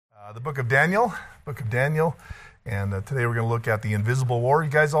The book of Daniel, and today we're going to look at the invisible war. You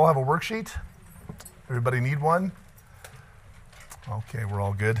guys all have a worksheet? Everybody need one? Okay, we're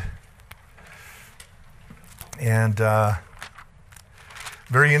all good. And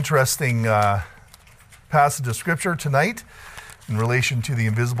very interesting passage of scripture tonight in relation to the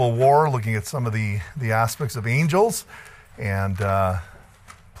invisible war, looking at some of the aspects of angels and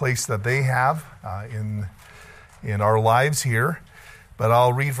place that they have in our lives here. But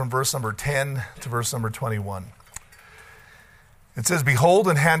I'll read from verse number 10 to verse number 21. It says, "Behold,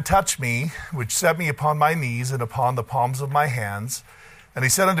 an hand touched me, which set me upon my knees and upon the palms of my hands. And he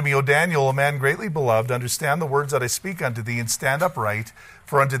said unto me, O Daniel, a man greatly beloved, understand the words that I speak unto thee, and stand upright,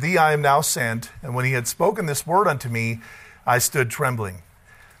 for unto thee I am now sent. And when he had spoken this word unto me, I stood trembling.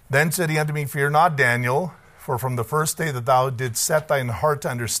 Then said he unto me, Fear not, Daniel, for from the first day that thou didst set thine heart to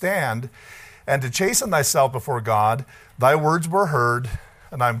understand, and to chasten thyself before God, thy words were heard,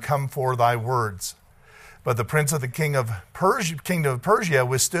 and I am come for thy words. But the prince of the kingdom of Persia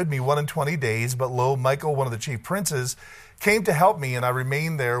withstood me 21 days, but lo, Michael, one of the chief princes, came to help me, and I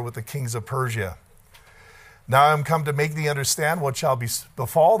remained there with the kings of Persia. Now I am come to make thee understand what shall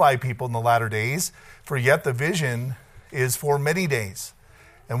befall thy people in the latter days, for yet the vision is for many days.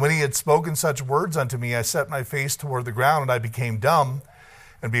 And when he had spoken such words unto me, I set my face toward the ground, and I became dumb.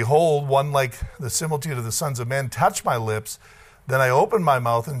 And behold, one like the similitude of the sons of men touched my lips. Then I opened my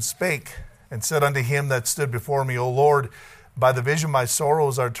mouth and spake, and said unto him that stood before me, O Lord, by the vision my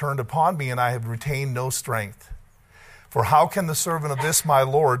sorrows are turned upon me, and I have retained no strength. For how can the servant of this my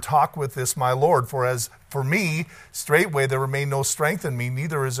Lord talk with this my Lord? For as for me, straightway there remained no strength in me,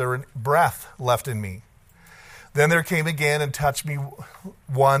 neither is there breath left in me. Then there came again and touched me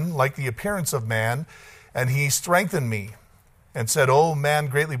one like the appearance of man, and he strengthened me, and said, O man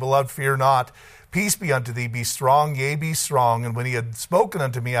greatly beloved, fear not. Peace be unto thee, be strong, yea, be strong. And when he had spoken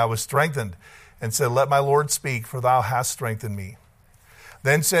unto me, I was strengthened, and said, Let my Lord speak, for thou hast strengthened me.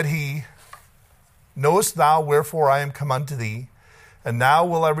 Then said he, Knowest thou wherefore I am come unto thee? And now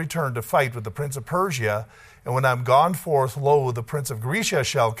will I return to fight with the prince of Persia. And when I am gone forth, lo, the prince of Grecia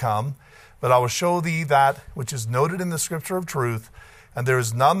shall come. But I will show thee that which is noted in the scripture of truth. And there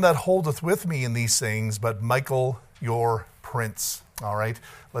is none that holdeth with me in these things, but Michael your prince." All right,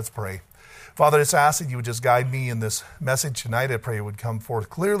 let's pray. Father, I just ask that you would just guide me in this message tonight. I pray it would come forth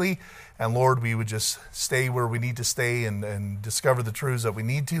clearly. And Lord, we would just stay where we need to stay and discover the truths that we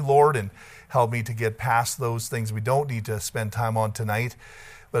need to, Lord, and help me to get past those things we don't need to spend time on tonight.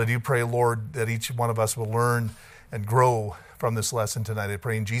 But I do pray, Lord, that each one of us will learn and grow from this lesson tonight. I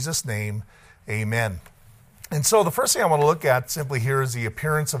pray in Jesus' name, amen. And so the first thing I want to look at simply here is the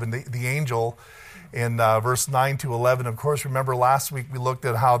appearance of the angel in verse 9 to 11. Of course, remember last week we looked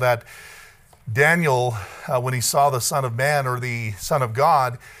at how that Daniel, when he saw the Son of Man or the Son of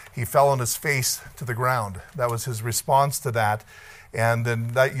God, he fell on his face to the ground. That was his response to that. And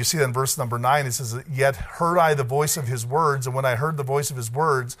then that you see that in verse number 9, it says, Yet heard I the voice of his words, and when I heard the voice of his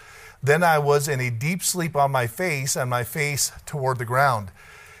words, then I was in a deep sleep on my face, and my face toward the ground.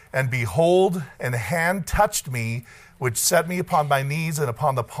 And behold, an hand touched me, which set me upon my knees and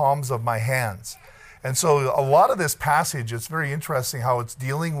upon the palms of my hands. And so a lot of this passage, it's very interesting how it's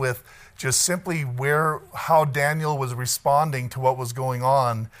dealing with just simply how Daniel was responding to what was going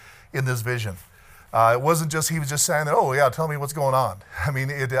on in this vision. It wasn't just, he was just saying, oh yeah, tell me what's going on. I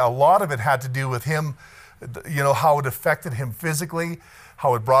mean, a lot of it had to do with him, how it affected him physically,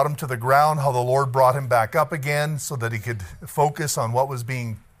 how it brought him to the ground, how the Lord brought him back up again so that he could focus on what was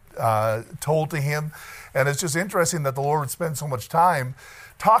being told to him. And it's just interesting that the Lord would spend so much time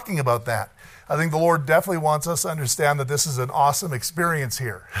talking about that. I think the Lord definitely wants us to understand that this is an awesome experience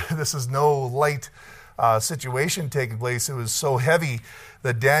here. This is no light situation taking place. It was so heavy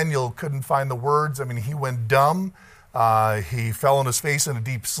that Daniel couldn't find the words. I mean, he went dumb. He fell on his face in a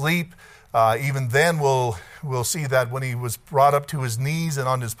deep sleep. Even then, we'll see that when he was brought up to his knees and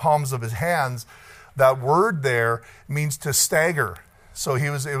on his palms of his hands, that word there means to stagger. So it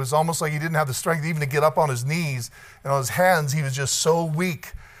was almost like he didn't have the strength even to get up on his knees and on his hands. He was just so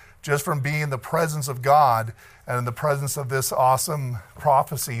weak just from being in the presence of God and in the presence of this awesome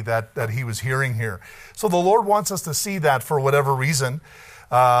prophecy that he was hearing here. So the Lord wants us to see that for whatever reason.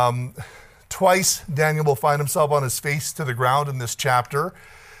 Twice Daniel will find himself on his face to the ground in this chapter.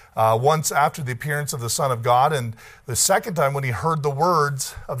 Once after the appearance of the Son of God, and the second time when he heard the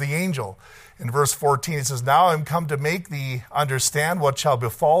words of the angel. In verse 14, it says, Now I am come to make thee understand what shall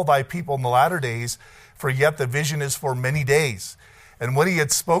befall thy people in the latter days, for yet the vision is for many days. And when he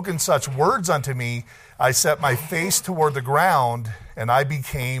had spoken such words unto me, I set my face toward the ground, and I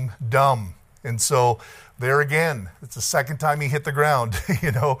became dumb. And so there again, it's the second time he hit the ground,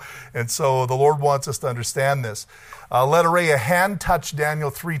 and so the Lord wants us to understand this. Letter A, a hand touched Daniel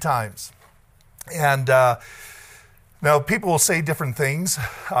 3 times. And now people will say different things.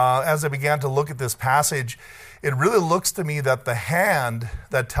 As I began to look at this passage, it really looks to me that the hand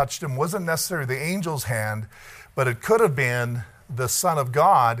that touched him wasn't necessarily the angel's hand, but it could have been the Son of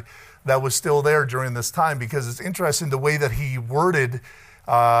God that was still there during this time, because it's interesting the way that he worded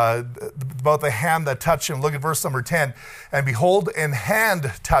about the hand that touched him. Look at verse number 10. And behold, an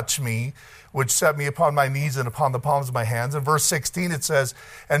hand touched me, which set me upon my knees and upon the palms of my hands. In verse 16 it says,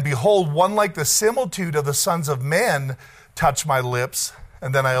 and behold, one like the similitude of the sons of men touched my lips,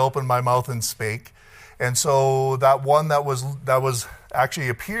 and then I opened my mouth and spake. And so that one that was actually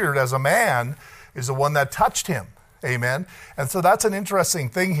appeared as a man is the one that touched him. Amen. And so that's an interesting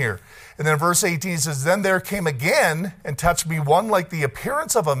thing here. And then verse 18 says, then there came again and touched me one like the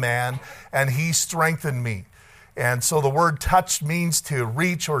appearance of a man, and he strengthened me. And so the word touch means to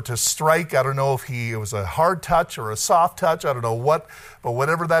reach or to strike. I don't know if it was a hard touch or a soft touch. I don't know what, but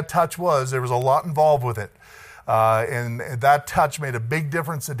whatever that touch was, there was a lot involved with it. And that touch made a big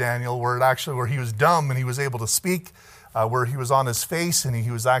difference to Daniel, where he was dumb and he was able to speak, where he was on his face and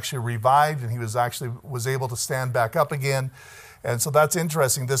he was actually revived and he was able to stand back up again. And so that's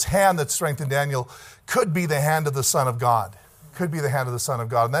interesting. This hand that strengthened Daniel could be the hand of the Son of God. Could be the hand of the Son of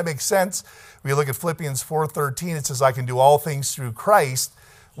God. And that makes sense. We look at Philippians 4:13. It says, I can do all things through Christ,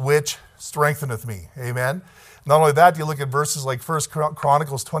 which strengtheneth me. Amen. Not only that, you look at verses like 1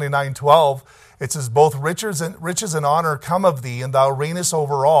 Chronicles 29:12. It says, both riches and honor come of thee, and thou reignest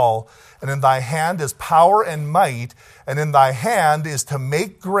over all. And in thy hand is power and might, and in thy hand is to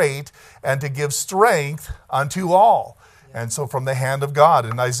make great and to give strength unto all. And so from the hand of God.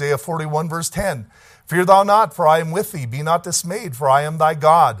 In Isaiah 41 verse 10, fear thou not, for I am with thee. Be not dismayed, for I am thy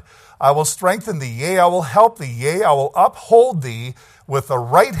God. I will strengthen thee, yea, I will help thee, yea, I will uphold thee with the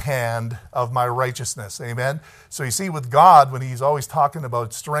right hand of my righteousness. Amen. So you see, with God, when he's always talking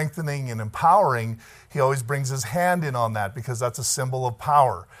about strengthening and empowering, he always brings his hand in on that, because that's a symbol of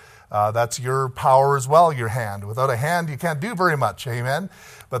power. That's your power as well, your hand. Without a hand, you can't do very much. Amen.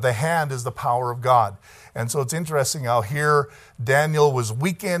 But the hand is the power of God. And so it's interesting how here Daniel was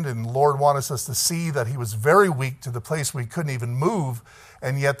weakened, and the Lord wanted us to see that he was very weak to the place where he couldn't even move,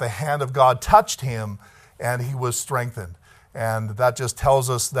 and yet the hand of God touched him and he was strengthened. And that just tells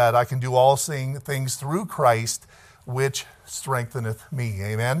us that I can do all things through Christ, which strengtheneth me.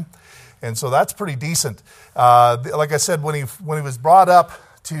 Amen. And so that's pretty decent. Like I said, when he was brought up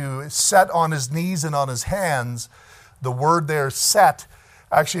to set on his knees and on his hands, the word there, set,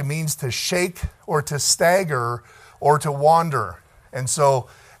 actually means to shake or to stagger or to wander. And so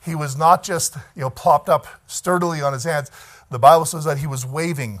he was not just, plopped up sturdily on his hands. The Bible says that he was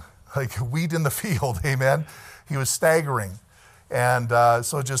waving like wheat in the field. Amen. He was staggering. And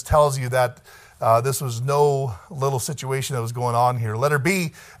so it just tells you that this was no little situation that was going on here. Letter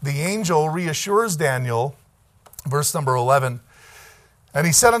B, the angel reassures Daniel, verse number 11. And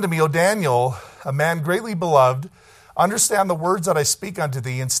he said unto me, O Daniel, a man greatly beloved, understand the words that I speak unto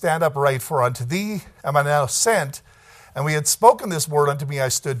thee, and stand upright, for unto thee am I now sent. And we had spoken this word unto me, I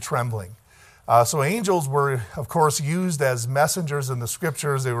stood trembling. So angels were, of course, used as messengers in the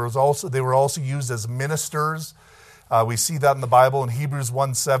scriptures. They were also used as ministers. We see that in the Bible in Hebrews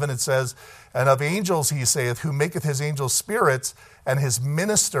 1:7. It says, and of angels he saith, who maketh his angels spirits, and his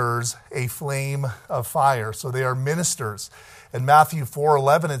ministers a flame of fire. So they are ministers. In Matthew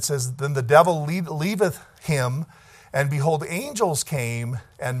 4:11 it says, then the devil leaveth him, and behold, angels came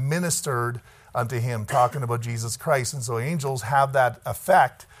and ministered unto him, talking about Jesus Christ. And so angels have that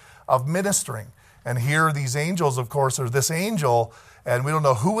effect of ministering. And here these angels, of course, are this angel, and we don't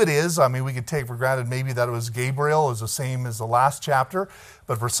know who it is. I mean, we could take for granted maybe that it was Gabriel, it was the same as the last chapter,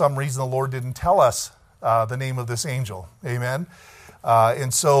 but for some reason the Lord didn't tell us the name of this angel. Amen.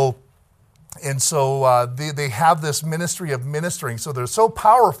 And so they have this ministry of ministering. So they're so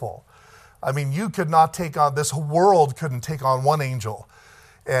powerful. I mean, you could not take on, this world couldn't take on one angel.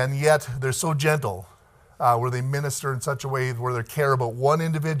 And yet they're so gentle, where they minister in such a way where they care about one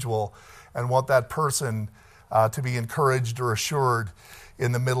individual and want that person to be encouraged or assured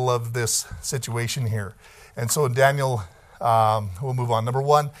in the middle of this situation here. And so in Daniel, we'll move on. Number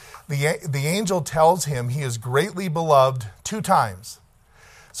 1, the angel tells him he is greatly beloved 2 times.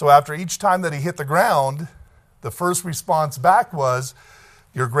 So after each time that he hit the ground, the first response back was,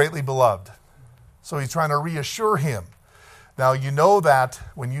 you're greatly beloved. So he's trying to reassure him. Now, you know that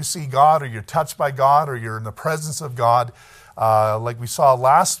when you see God, or you're touched by God, or you're in the presence of God, like we saw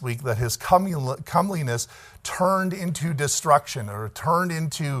last week, that his comeliness turned into destruction, or turned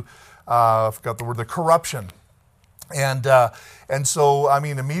into I forgot the word, the corruption. And so, I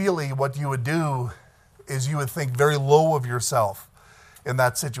mean, immediately what you would do is you would think very low of yourself in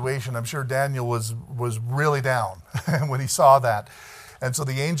that situation. I'm sure Daniel was really down when he saw that. And so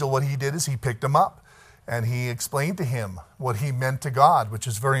the angel, what he did is he picked him up and he explained to him what he meant to God, which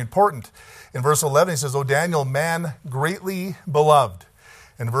is very important. In verse 11, he says, "O Daniel, man greatly beloved."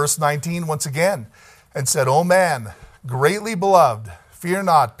 In verse 19, once again, and said, "O man greatly beloved, fear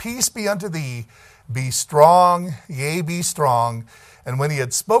not, peace be unto thee, be strong, yea, be strong. And when he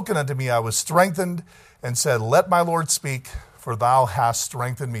had spoken unto me, I was strengthened, and said, Let my Lord speak, for thou hast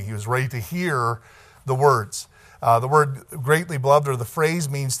strengthened me." He was ready to hear the words. The word greatly beloved, or the phrase,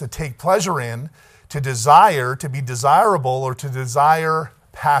 means to take pleasure in, to desire, to be desirable, or to desire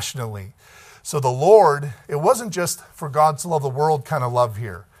passionately. So the Lord, it wasn't just for God to love the world kind of love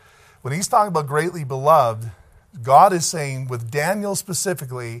here. When he's talking about greatly beloved, God is saying, with Daniel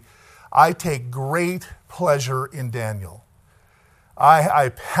specifically, I take great pleasure in Daniel.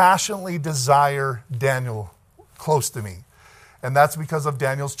 I passionately desire Daniel close to me. And that's because of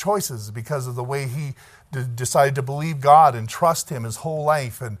Daniel's choices, because of the way he decided to believe God and trust him his whole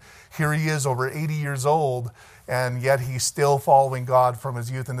life. And here he is over 80 years old, and yet he's still following God from his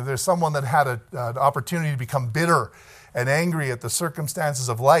youth. And if there's someone that had an opportunity to become bitter and angry at the circumstances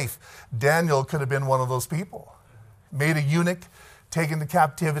of life, Daniel could have been one of those people. Made a eunuch, taken to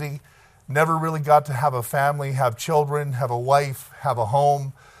captivity, never really got to have a family, have children, have a wife, have a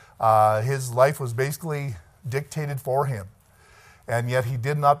home. His life was basically dictated for him. And yet he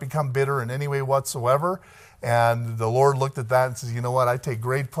did not become bitter in any way whatsoever. And the Lord looked at that and says, you know what, I take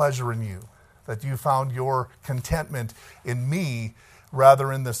great pleasure in you, that you found your contentment in me rather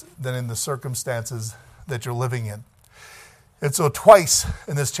than in the circumstances that you're living in. And so twice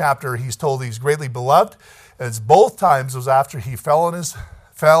in this chapter he's told he's greatly beloved. And it's both times it was after he fell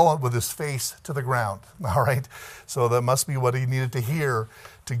with his face to the ground. All right? So that must be what he needed to hear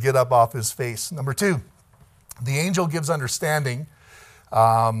to get up off his face. Number 2, the angel gives understanding.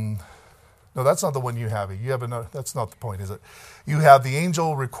 No, that's not the one you have. That's not the point, is it? You have the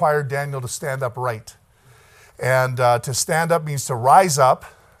angel required Daniel to stand upright. And to stand up means to rise up,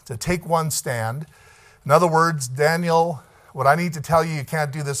 to take one stand. In other words, Daniel, what I need to tell you, you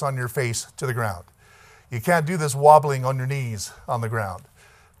can't do this on your face to the ground. You can't do this wobbling on your knees on the ground.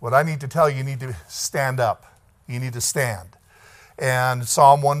 What I need to tell you, you need to stand up. You need to stand. And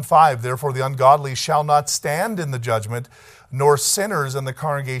Psalm 1:5, therefore the ungodly shall not stand in the judgment, nor sinners in the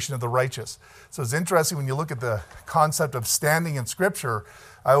congregation of the righteous. So it's interesting when you look at the concept of standing in Scripture.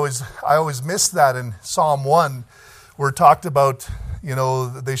 I always miss that in Psalm 1, where it talked about,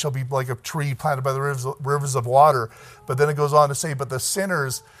 they shall be like a tree planted by the rivers of water. But then it goes on to say, but the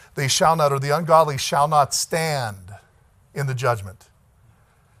sinners, they shall not, or the ungodly shall not stand in the judgment.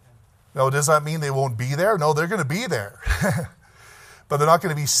 Now, does that mean they won't be there? No, they're going to be there. But they're not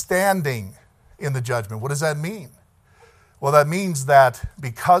going to be standing in the judgment. What does that mean? Well, that means that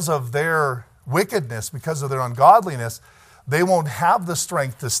because of their wickedness, because of their ungodliness, they won't have the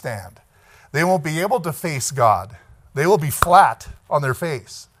strength to stand. They won't be able to face God. They will be flat on their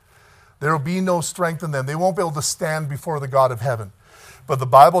face. There will be no strength in them. They won't be able to stand before the God of heaven. But the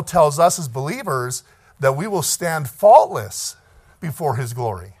Bible tells us as believers that we will stand faultless before his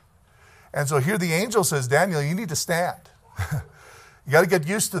glory. And so here the angel says, Daniel, you need to stand. You got to get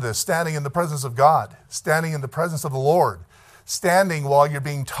used to this, standing in the presence of God, standing in the presence of the Lord, standing while you're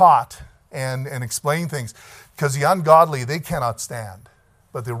being taught and explain things. Because the ungodly, they cannot stand,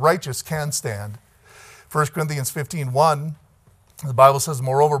 but the righteous can stand. 1 Corinthians 15:1, the Bible says,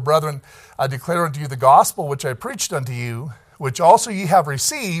 Moreover, brethren, I declare unto you the gospel which I preached unto you, which also ye have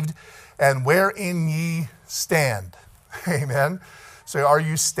received, and wherein ye stand. Amen. So are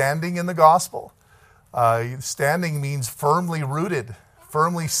you standing in the gospel? Standing means firmly rooted,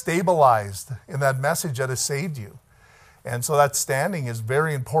 firmly stabilized in that message that has saved you. And so that standing is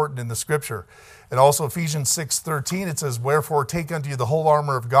very important in the Scripture. And also Ephesians 6:13, it says, Wherefore take unto you the whole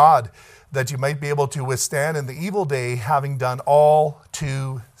armor of God, that you might be able to withstand in the evil day, having done all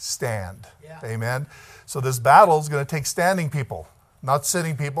to stand. Yeah. Amen. So this battle is going to take standing people, not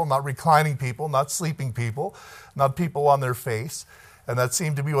sitting people, not reclining people, not sleeping people, not people on their face. And that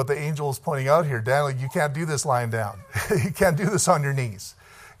seemed to be what the angel is pointing out here. Daniel, you can't do this lying down. You can't do this on your knees.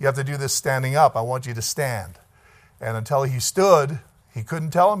 You have to do this standing up. I want you to stand. And until he stood, he couldn't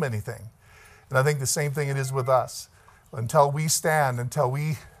tell him anything. And I think the same thing it is with us. Until we stand, until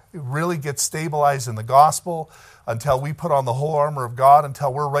we really get stabilized in the gospel, until we put on the whole armor of God,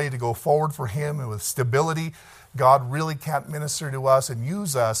 until we're ready to go forward for him and with stability, God really can't minister to us and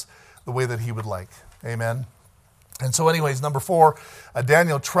use us the way that he would like. Amen. And so anyways, number 4,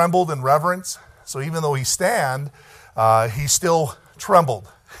 Daniel trembled in reverence. So even though he he still trembled.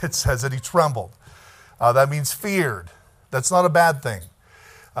 It says that he trembled. That means feared. That's not a bad thing.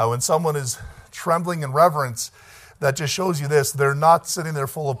 When someone is trembling in reverence, that just shows you this. They're not sitting there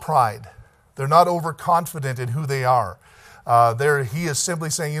full of pride. They're not overconfident in who they are. He is simply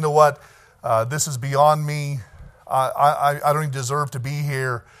saying, you know what, this is beyond me. I don't even deserve to be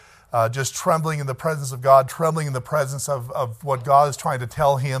here. Just trembling in the presence of God, trembling in the presence of what God is trying to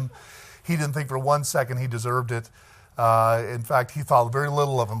tell him. He didn't think for 1 second he deserved it. In fact, he thought very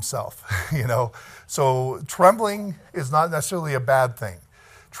little of himself, So trembling is not necessarily a bad thing.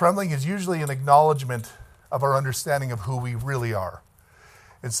 Trembling is usually an acknowledgement of our understanding of who we really are,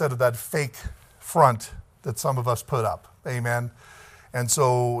 instead of that fake front that some of us put up. Amen. And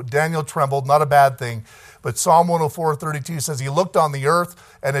so Daniel trembled, not a bad thing. But Psalm 104:32 says, he looked on the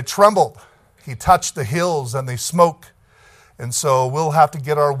earth and it trembled. He touched the hills and they smoke. And so we'll have to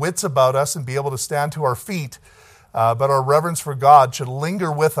get our wits about us and be able to stand to our feet. But our reverence for God should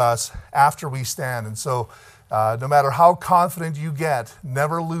linger with us after we stand. And so no matter how confident you get,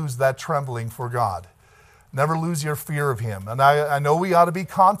 never lose that trembling for God. Never lose your fear of him. And I know we ought to be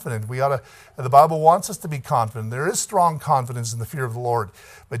confident. The Bible wants us to be confident. There is strong confidence in the fear of the Lord.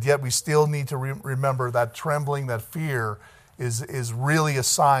 But yet we still need to remember that trembling, that fear is really a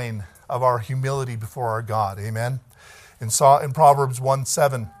sign of our humility before our God. Amen. In Proverbs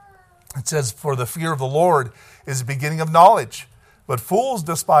 1:7, it says, for the fear of the Lord is the beginning of knowledge, but fools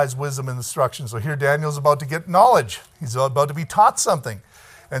despise wisdom and instruction. So here Daniel's about to get knowledge. He's about to be taught something.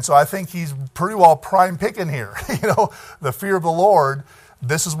 And so I think he's pretty well prime picking here. The fear of the Lord,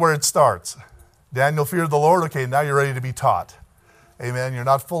 this is where it starts. Daniel feared the Lord. Okay, now you're ready to be taught. Amen. You're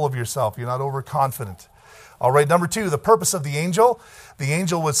not full of yourself. You're not overconfident. All right, number 2, the purpose of the angel. The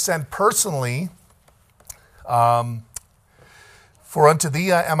angel was sent personally. For unto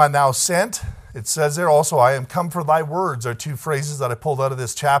thee am I now sent. It says there also, I am come for thy words, are 2 phrases that I pulled out of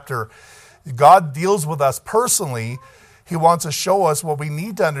this chapter. God deals with us personally. He wants to show us what we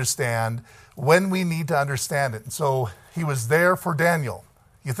need to understand when we need to understand it. And so he was there for Daniel.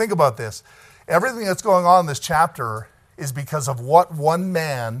 You think about this. Everything that's going on in this chapter is because of what one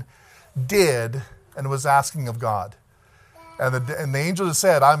man did and was asking of God. And the angel just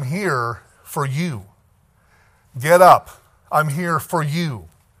said, I'm here for you. Get up. I'm here for you.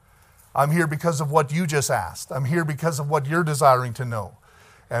 I'm here because of what you just asked. I'm here because of what you're desiring to know.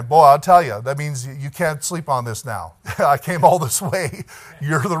 And boy, I'll tell you, that means you can't sleep on this now. I came all this way.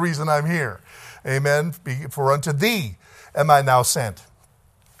 You're the reason I'm here. Amen. For unto thee am I now sent.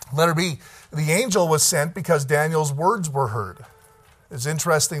 Letter B, the angel was sent because Daniel's words were heard. It's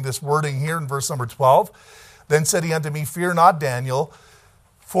interesting, this wording here in verse number 12. Then said he unto me, fear not, Daniel,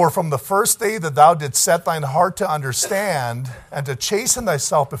 for from the first day that thou didst set thine heart to understand and to chasten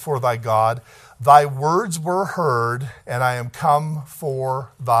thyself before thy God, thy words were heard, and I am come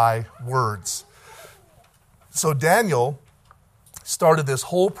for thy words. So Daniel started this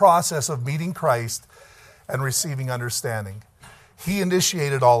whole process of meeting Christ and receiving understanding. He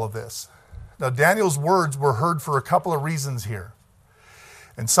initiated all of this. Now, Daniel's words were heard for a couple of reasons here.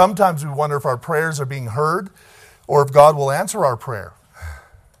 And sometimes we wonder if our prayers are being heard or if God will answer our prayer.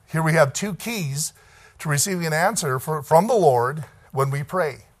 Here we have 2 keys to receiving an answer from the Lord when we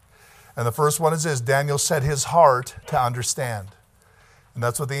pray. And the first one is this: Daniel set his heart to understand. And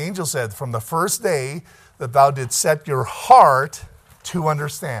that's what the angel said, from the first day that thou didst set your heart to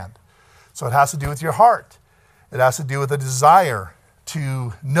understand. So it has to do with your heart. It has to do with a desire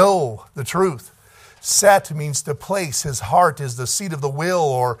to know the truth. Set means to place. His heart is the seat of the will,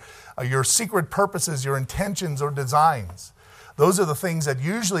 or your secret purposes, your intentions or designs. Those are the things that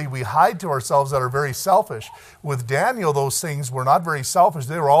usually we hide to ourselves that are very selfish. With Daniel, those things were not very selfish.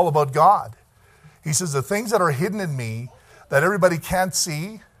 They were all about God. He says, the things that are hidden in me that everybody can't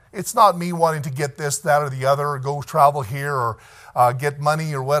see, it's not me wanting to get this, that, or the other, or go travel here, or get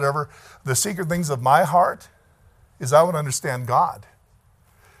money or whatever. The secret things of my heart is I want to understand God.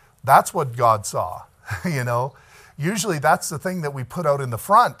 That's what God saw, Usually that's the thing that we put out in the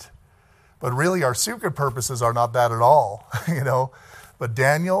front. But really our secret purposes are not that at all, But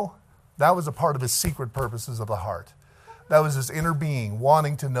Daniel, that was a part of his secret purposes of the heart. That was his inner being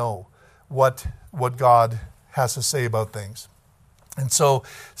wanting to know what God has to say about things. And so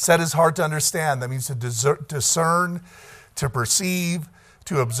set his heart to understand. That means to discern, to perceive,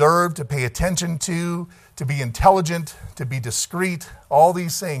 to observe, to pay attention to be intelligent, to be discreet, all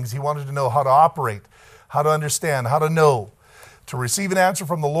these things. He wanted to know how to operate, how to understand, how to know. To receive an answer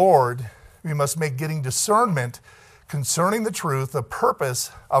from the Lord, we must make getting discernment concerning the truth the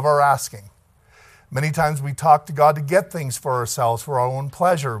purpose of our asking. Many times we talk to God to get things for ourselves, for our own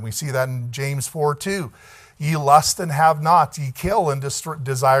pleasure. We see that in James 4:2. Ye lust and have not, ye kill and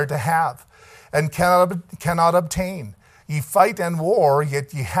desire to have, and cannot obtain. Ye fight and war,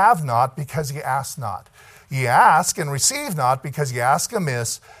 yet ye have not, because ye ask not. Ye ask and receive not, because ye ask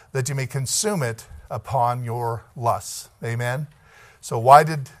amiss, that ye may consume it upon your lusts. Amen? So why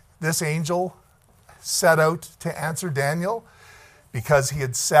did this angel set out to answer Daniel? Because he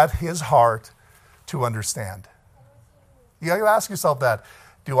had set his heart to understand. You got to ask yourself that.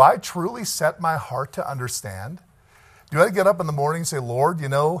 Do I truly set my heart to understand? Do I get up in the morning and say, Lord,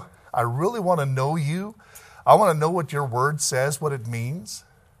 I really want to know you. I want to know what your word says, what it means.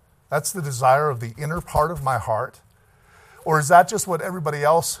 That's the desire of the inner part of my heart. Or is that just what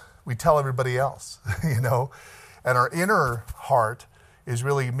we tell everybody else, And our inner heart is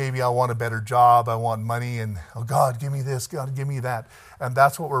really, maybe I want a better job, I want money, and, oh, God, give me this, God, give me that. And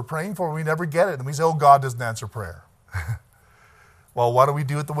that's what we're praying for. We never get it. And we say, oh, God doesn't answer prayer. Well, why don't we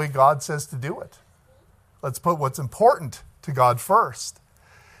do it the way God says to do it? Let's put what's important to God first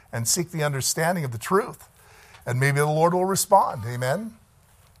and seek the understanding of the truth. And maybe the Lord will respond. Amen?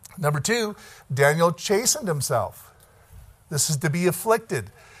 Number 2, Daniel chastened himself. This is to be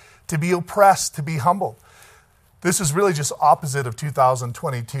afflicted, to be oppressed, to be humbled. This is really just opposite of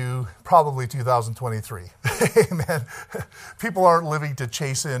 2022, probably 2023. Amen. People aren't living to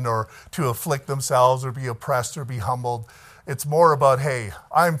chasten or to afflict themselves or be oppressed or be humbled. It's more about, hey,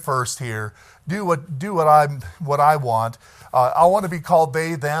 I'm first here. Do what I want. I want to be called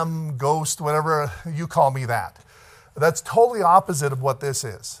they, them, ghost, whatever you call me that. That's totally opposite of what this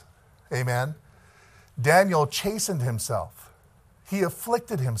is. Amen. Daniel chastened himself. He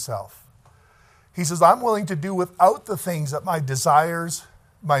afflicted himself. He says, I'm willing to do without the things that my desires,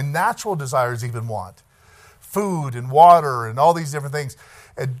 my natural desires even want. Food and water and all these different things.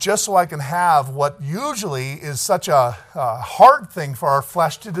 And just so I can have what usually is such a hard thing for our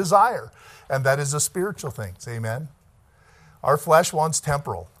flesh to desire. And that is the spiritual things. Amen. Our flesh wants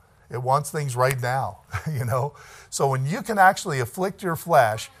temporal. It wants things right now, So when you can actually afflict your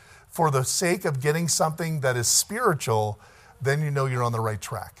flesh for the sake of getting something that is spiritual, then you know you're on the right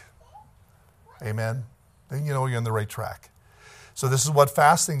track. Amen. Then you know you're on the right track. So this is what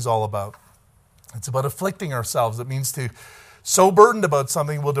fasting's all about. It's about afflicting ourselves. It means to so burdened about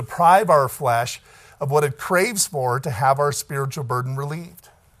something will deprive our flesh of what it craves for to have our spiritual burden relieved.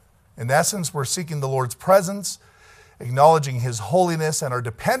 In essence, we're seeking the Lord's presence, acknowledging his holiness and our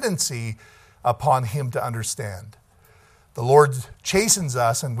dependency upon him to understand. The Lord chastens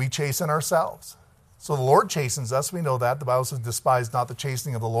us and we chasten ourselves. So the Lord chastens us. We know that. The Bible says, despise not the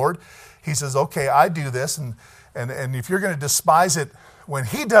chastening of the Lord. He says, okay, I do this. And if you're going to despise it when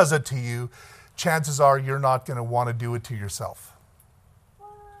he does it to you, chances are you're not going to want to do it to yourself.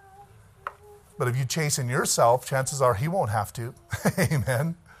 But if you chasten yourself, chances are he won't have to.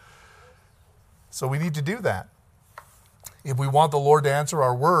 Amen. So we need to do that. If we want the Lord to answer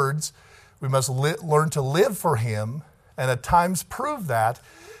our words, we must learn to live for him and at times prove that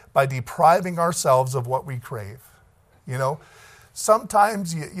by depriving ourselves of what we crave.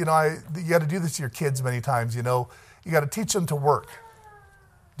 Sometimes, you got to do this to your kids many times, you got to teach them to work.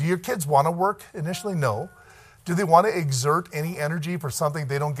 Do your kids want to work initially? No. Do they want to exert any energy for something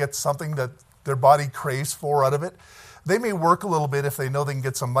they don't get something that their body craves for out of it? They may work a little bit if they know they can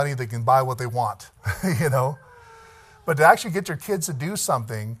get some money, they can buy what they want, But to actually get your kids to do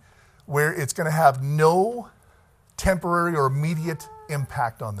something where it's going to have no temporary or immediate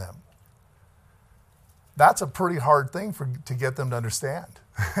impact on them, that's a pretty hard thing to get them to understand,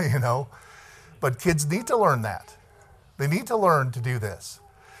 But kids need to learn that. They need to learn to do this.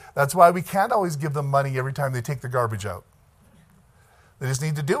 That's why we can't always give them money every time they take the garbage out. They just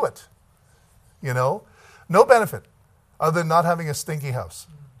need to do it, No benefit other than not having a stinky house.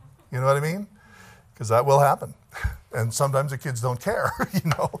 You know what I mean? Because that will happen. And sometimes the kids don't care,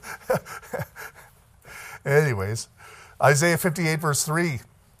 Anyways, Isaiah 58 verse 3.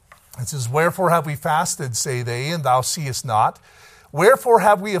 It says, wherefore have we fasted, say they, and thou seest not? Wherefore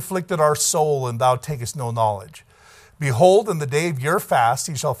have we afflicted our soul, and thou takest no knowledge? Behold, in the day of your fast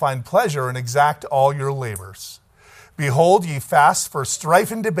ye shall find pleasure, and exact all your labors. Behold, ye fast for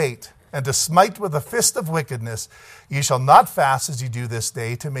strife and debate, and to smite with a fist of wickedness. Ye shall not fast as ye do this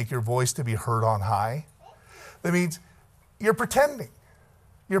day, to make your voice to be heard on high. That means you're pretending.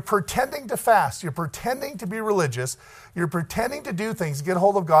 You're pretending to fast. You're pretending to be religious. You're pretending to do things, get a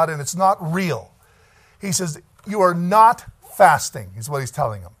hold of God, and it's not real. He says, you are not fasting, is what he's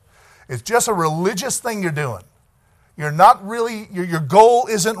telling them. It's just a religious thing you're doing. You're not really, your goal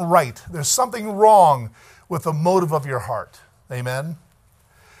isn't right. There's something wrong with the motive of your heart. Amen?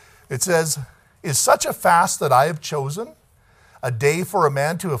 It says, Is such a fast that I have chosen, a day for a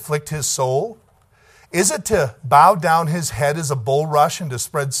man to afflict his soul? Is it to bow down his head as a bulrush and to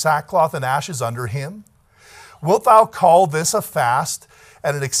spread sackcloth and ashes under him? Wilt thou call this a fast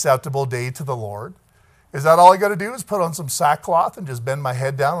and an acceptable day to the Lord? Is that all I got to do is put on some sackcloth and just bend my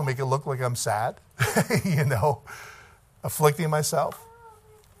head down and make it look like I'm sad? Afflicting myself.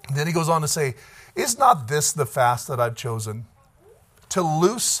 And then he goes on to say, is not this the fast that I've chosen? To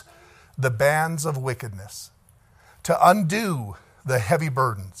loose the bands of wickedness, to undo the heavy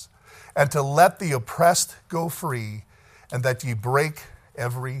burdens, and to let the oppressed go free, and that ye break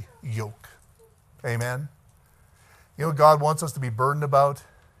every yoke. Amen. You know what God wants us to be burdened about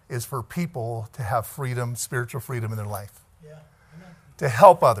is for people to have freedom, spiritual freedom in their life. Yeah. To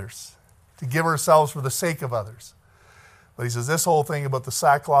help others, to give ourselves for the sake of others. But he says this whole thing about the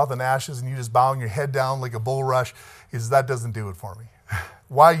sackcloth and ashes and you just bowing your head down like a bulrush, he says that doesn't do it for me.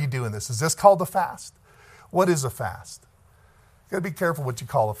 Why are you doing this? Is this called a fast? What is a fast? You got to be careful what you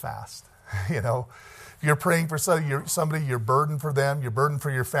call a fast. If you're praying for somebody, you're burdened for them, you're burdened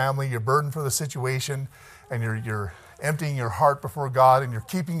for your family, you're burdened for the situation, and you're emptying your heart before God and you're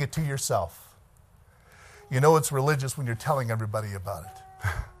keeping it to yourself. You know it's religious when you're telling everybody about it.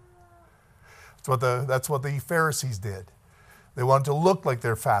 That's what the Pharisees did. They wanted to look like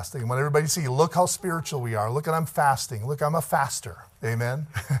they're fasting. When everybody see, look how spiritual we are. Look at I'm fasting. Look, I'm a faster. Amen?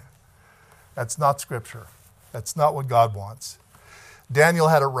 That's not Scripture. That's not what God wants. Daniel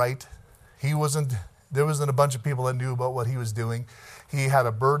had it right. There wasn't a bunch of people that knew about what he was doing. He had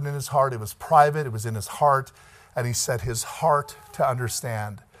a burden in his heart. It was private. It was in his heart. And he set his heart to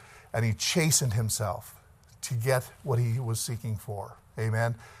understand. And he chastened himself to get what he was seeking for.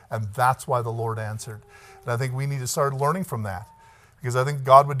 Amen? And that's why the Lord answered. And I think we need to start learning from that. Because I think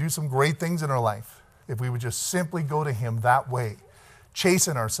God would do some great things in our life if we would just simply go to him that way.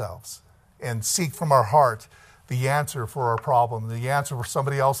 Chasten ourselves and seek from our heart the answer for our problem, the answer for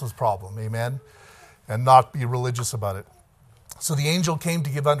somebody else's problem. Amen? And not be religious about it. So the angel came to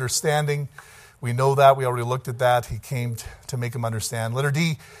give understanding. We know that. We already looked at that. He came to make him understand. Letter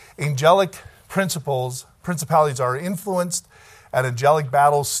D, angelic principalities are influenced and angelic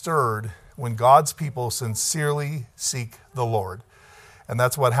battles stirred when God's people sincerely seek the Lord. And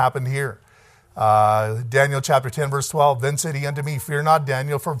that's what happened here. Daniel chapter 10, verse 12, then said he unto me, fear not,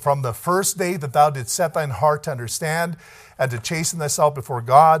 Daniel, for from the first day that thou didst set thine heart to understand and to chasten thyself before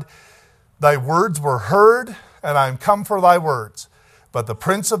God, thy words were heard, and I am come for thy words. But the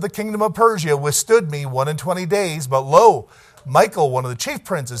prince of the kingdom of Persia withstood me 21 days. But lo, Michael, one of the chief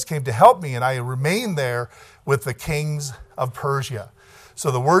princes, came to help me, and I remained there with the kings of Persia.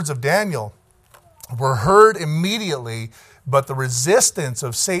 So the words of Daniel were heard immediately, but the resistance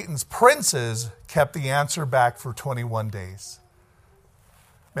of Satan's princes kept the answer back for 21 days.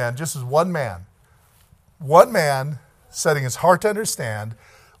 Man, just as one man setting his heart to understand,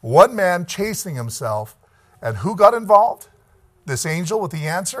 one man chastening himself, and who got involved? This angel with the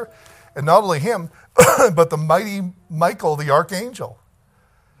answer. And not only him, but the mighty Michael, the archangel.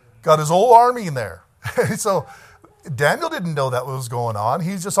 Got his whole army in there. So Daniel didn't know that was going on.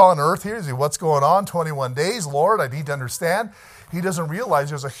 He's just on earth here. He's like, what's going on? 21 days, Lord, I need to understand. He doesn't realize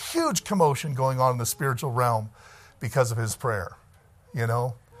there's a huge commotion going on in the spiritual realm because of his prayer.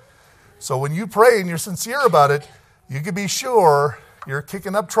 So when you pray and you're sincere about it, you can be sure you're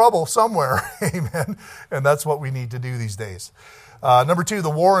kicking up trouble somewhere. Amen. And that's what we need to do these days. Number 2,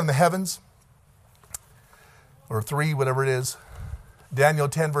 the war in the heavens. Or 3, whatever it is. Daniel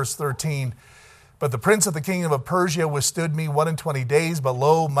 10, verse 13. But the prince of the kingdom of Persia withstood me 21 days. But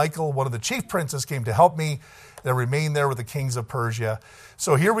lo, Michael, one of the chief princes, came to help me, and remained there with the kings of Persia.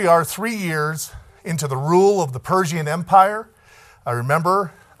 So here we are 3 years into the rule of the Persian Empire. I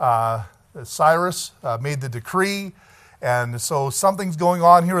remember Cyrus made the decree. And so something's going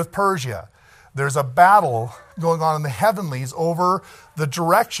on here with Persia. There's a battle going on in the heavenlies over the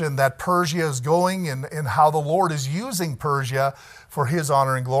direction that Persia is going and how the Lord is using Persia for his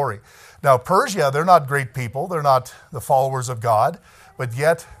honor and glory. Now, Persia, they're not great people. They're not the followers of God. But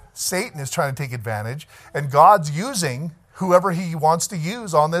yet, Satan is trying to take advantage. And God's using whoever he wants to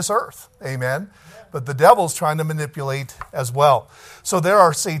use on this earth. Amen? But the devil's trying to manipulate as well. So there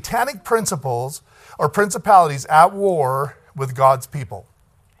are satanic principles or principalities at war with God's people.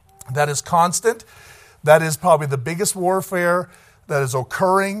 That is constant. That is probably the biggest warfare that is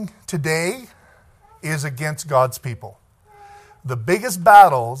occurring today is against God's people. The biggest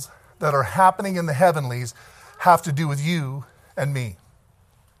battles that are happening in the heavenlies have to do with you and me.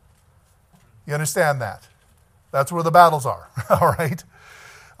 You understand that? That's where the battles are, all right?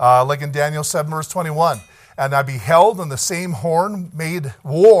 Like in Daniel 7, verse 21. And I beheld, and the same horn made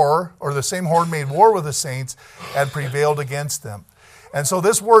war with the saints and prevailed against them. And so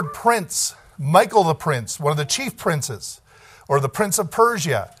this word prince, Michael the prince, one of the chief princes, or the prince of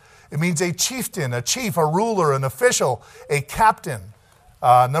Persia, it means a chieftain, a chief, a ruler, an official, a captain.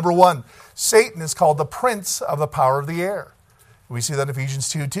 Number one, Satan is called the prince of the power of the air. We see that in Ephesians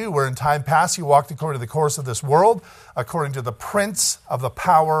 2:2, where in time past he walked according to the course of this world, according to the prince of the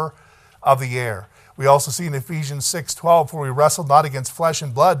power of the air. We also see in Ephesians 6:12, for we wrestle not against flesh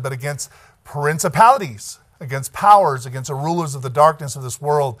and blood, but against principalities, against powers, against the rulers of the darkness of this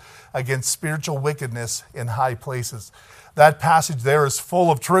world, against spiritual wickedness in high places. That passage there is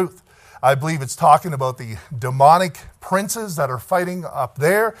full of truth. I believe it's talking about the demonic princes that are fighting up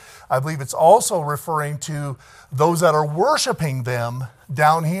there. I believe it's also referring to those that are worshiping them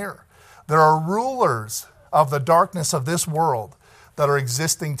down here. There are rulers of the darkness of this world that are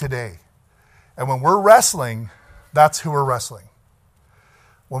existing today. And when we're wrestling, that's who we're wrestling.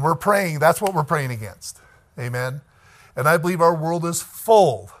 When we're praying, that's what we're praying against. Amen. And I believe our world is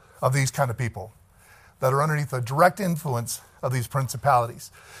full of these kind of people that are underneath the direct influence of these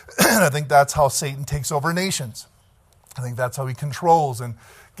principalities. And I think that's how Satan takes over nations. I think that's how he controls and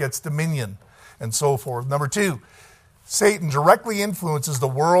gets dominion and so forth. Number two, Satan directly influences the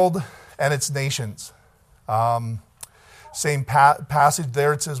world and its nations. Same passage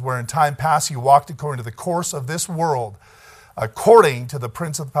there, it says, where in time past he walked according to the course of this world, according to the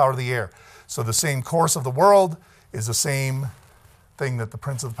prince of the power of the air. So the same course of the world is the same thing that the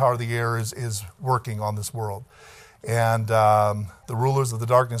prince of the power of the air is working on this world. And the rulers of the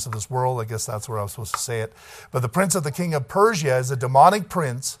darkness of this world, I guess that's where I was supposed to say it. But the prince of the king of Persia is a demonic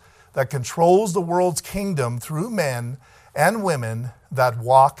prince that controls the world's kingdom through men and women that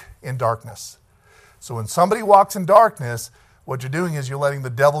walk in darkness. So when somebody walks in darkness, what you're doing is you're letting the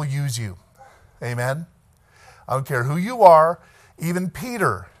devil use you. Amen? I don't care who you are. Even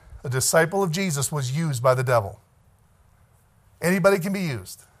Peter, a disciple of Jesus, was used by the devil. Anybody can be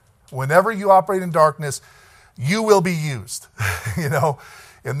used. Whenever you operate in darkness, you will be used.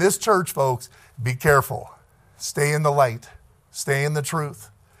 In this church, folks, be careful. Stay in the light. Stay in the truth.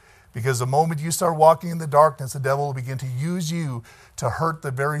 Because the moment you start walking in the darkness, the devil will begin to use you to hurt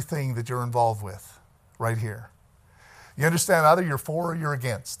the very thing that you're involved with right here. You understand, either you're for or you're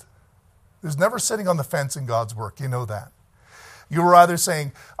against. There's never sitting on the fence in God's work. You know that. You were either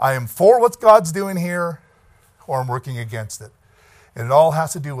saying, I am for what God's doing here, or I'm working against it. And it all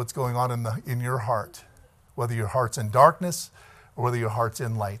has to do with what's going on in your heart, whether your heart's in darkness or whether your heart's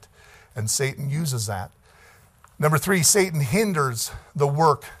in light. And Satan uses that. Number three, Satan hinders the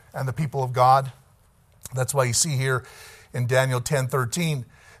work and the people of God. That's why you see here in Daniel 10:13,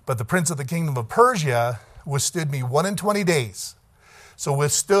 but the prince of the kingdom of Persia withstood me 21 days. So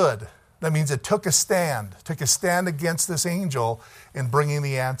withstood, that means it took a stand against this angel in bringing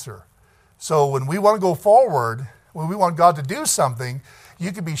the answer. So when we want to go forward, when we want God to do something,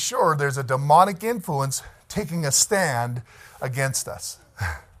 you can be sure there's a demonic influence taking a stand against us.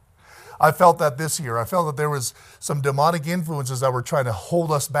 I felt that this year. I felt that there was some demonic influences that were trying to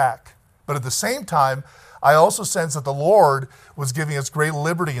hold us back. But at the same time, I also sensed that the Lord was giving us great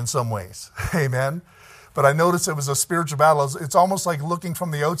liberty in some ways. Amen. But I noticed it was a spiritual battle. It's almost like looking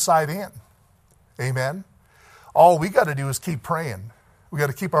from the outside in. Amen. All we got to do is keep praying. We got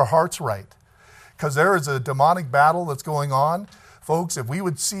to keep our hearts right. Because there is a demonic battle that's going on. Folks, if we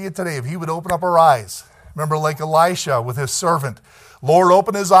would see it today, if he would open up our eyes. Remember, like Elisha with his servant. Lord,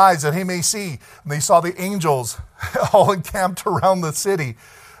 open his eyes that he may see. And they saw the angels all encamped around the city.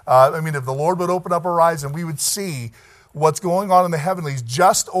 If the Lord would open up our eyes and we would see what's going on in the heavenlies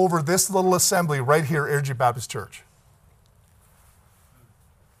just over this little assembly right here, Airdrie Baptist Church,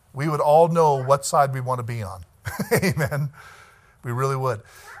 we would all know what side we want to be on. Amen. We really would.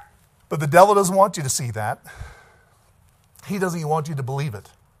 But the devil doesn't want you to see that. He doesn't want you to believe it.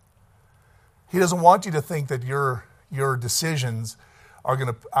 He doesn't want you to think that your decisions are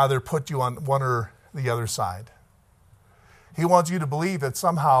going to either put you on one or the other side. He wants you to believe that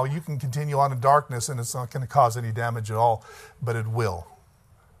somehow you can continue on in darkness and it's not going to cause any damage at all, but it will.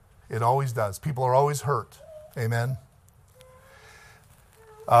 It always does. People are always hurt. Amen.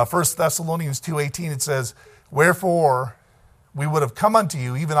 1 Thessalonians 2:18, it says, wherefore we would have come unto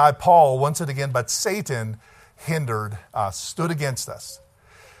you, even I, Paul, once and again, but Satan hindered us, stood against us.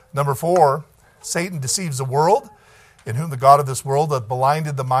 Number 4, Satan deceives the world, in whom the God of this world hath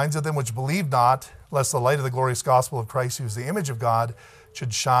blinded the minds of them which believe not, lest the light of the glorious gospel of Christ, who is the image of God,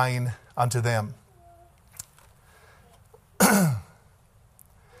 should shine unto them.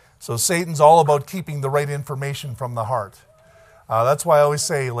 So Satan's all about keeping the right information from the heart. That's why I always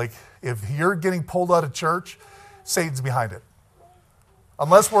say, like, if you're getting pulled out of church, Satan's behind it.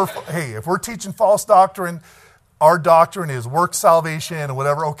 Unless if we're teaching false doctrine, our doctrine is work salvation and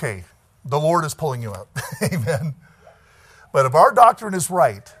whatever, okay, the Lord is pulling you out. Amen. But if our doctrine is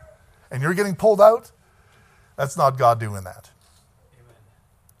right and you're getting pulled out, that's not God doing that. Amen.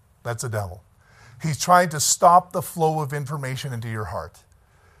 That's the devil. He's trying to stop the flow of information into your heart.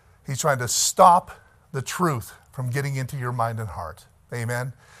 He's trying to stop the truth from getting into your mind and heart.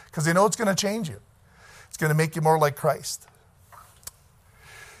 Amen. Because they know it's going to change you. It's going to make you more like Christ.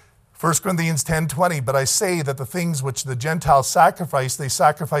 1 Corinthians 10:20, but I say that the things which the Gentiles sacrifice, they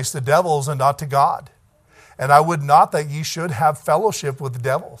sacrifice to devils and not to God. And I would not that ye should have fellowship with the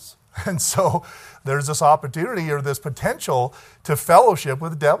devils. And so there's this opportunity or this potential to fellowship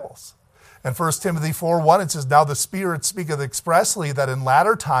with devils. And 1 Timothy 4:1, it says, now the Spirit speaketh expressly that in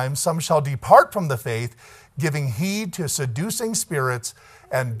latter times some shall depart from the faith, giving heed to seducing spirits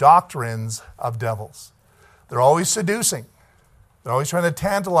and doctrines of devils. They're always seducing. They're always trying to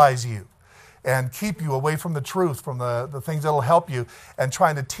tantalize you and keep you away from the truth, from the things that will help you, and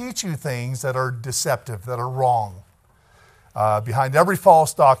trying to teach you things that are deceptive, that are wrong. Behind every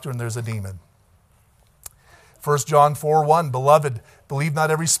false doctrine, there's a demon. 1 John 4:1, beloved, believe not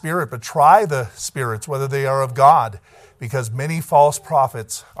every spirit, but try the spirits, whether they are of God, because many false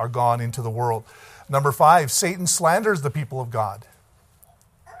prophets are gone into the world. Number 5, Satan slanders the people of God.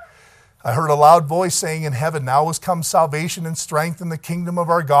 I heard a loud voice saying in heaven, now is come salvation and strength in the kingdom of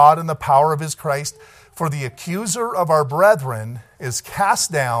our God and the power of his Christ. For the accuser of our brethren is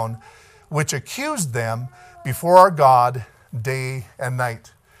cast down, which accused them before our God day and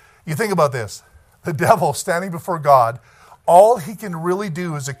night. You think about this. The devil standing before God, all he can really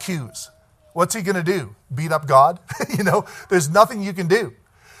do is accuse. What's he going to do? Beat up God? There's nothing you can do.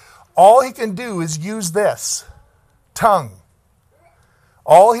 All he can do is use this tongue.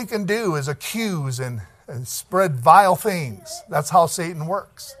 All he can do is accuse and spread vile things. That's how Satan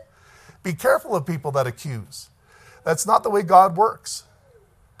works. Be careful of people that accuse. That's not the way God works.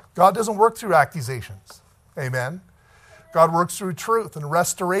 God doesn't work through accusations. Amen. God works through truth and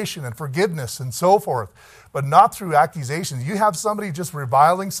restoration and forgiveness and so forth, but not through accusations. You have somebody just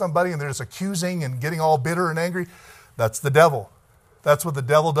reviling somebody and they're just accusing and getting all bitter and angry. That's the devil. That's what the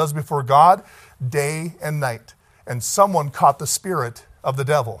devil does before God day and night. And someone caught the spirit of the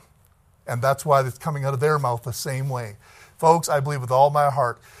devil. And that's why it's coming out of their mouth the same way. Folks, I believe with all my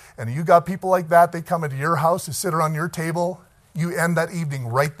heart. And you got people like that, they come into your house, they sit around your table, you end that evening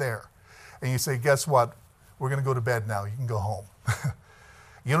right there. And you say, guess what? We're going to go to bed now. You can go home.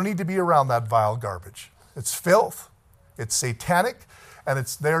 You don't need to be around that vile garbage. It's filth, it's satanic, and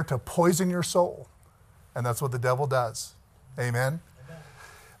it's there to poison your soul. And that's what the devil does. Amen?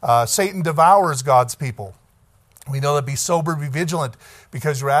 Satan devours God's people. We know that be sober, be vigilant,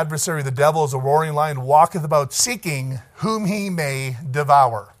 because your adversary, the devil, is a roaring lion, walketh about seeking whom he may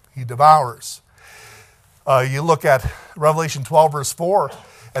devour. He devours. You look at Revelation 12, verse 4,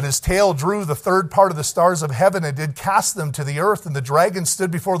 and his tail drew the third part of the stars of heaven and did cast them to the earth, and the dragon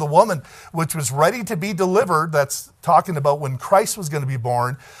stood before the woman, which was ready to be delivered. That's talking about when Christ was going to be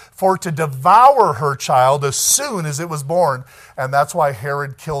born, for to devour her child as soon as it was born. And that's why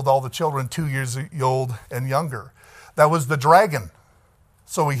Herod killed all the children 2 years old and younger. That was the dragon.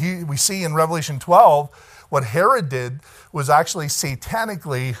 So we see in Revelation 12, what Herod did was actually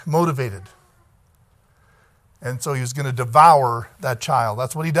satanically motivated. And so he was going to devour that child.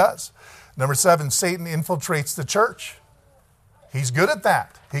 That's what he does. Number 7, Satan infiltrates the church. He's good at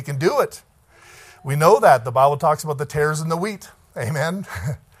that. He can do it. We know that. The Bible talks about the tares and the wheat. Amen.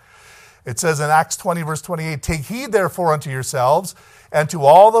 It says in Acts 20, verse 28, take heed therefore unto yourselves and to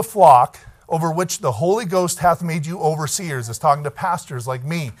all the flock over which the Holy Ghost hath made you overseers. It's talking to pastors like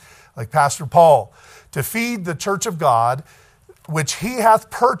me, like Pastor Paul, to feed the church of God, which he hath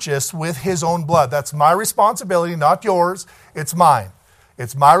purchased with his own blood. That's my responsibility, not yours. It's mine.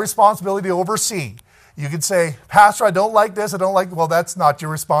 It's my responsibility to oversee. You could say, Pastor, I don't like this. Well, that's not your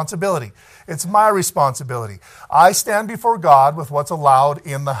responsibility. It's my responsibility. I stand before God with what's allowed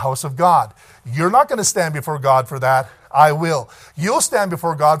in the house of God. You're not going to stand before God for that. I will. You'll stand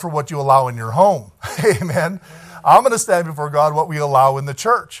before God for what you allow in your home. Amen. I'm going to stand before God what we allow in the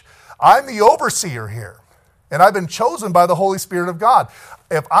church. I'm the overseer here. And I've been chosen by the Holy Spirit of God.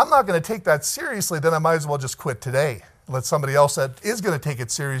 If I'm not going to take that seriously, then I might as well just quit today. Let somebody else that is going to take it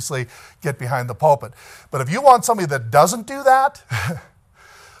seriously get behind the pulpit. But if you want somebody that doesn't do that,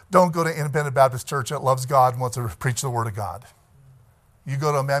 don't go to Independent Baptist Church that loves God and wants to preach the Word of God. You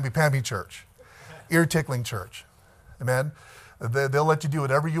go to a mamby-pamby church, ear-tickling church. Amen? They'll let you do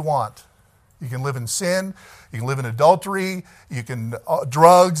whatever you want. You can live in sin. You can live in adultery. You can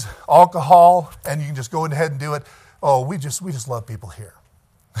drugs, alcohol, and you can just go ahead and do it. Oh, we just love people here.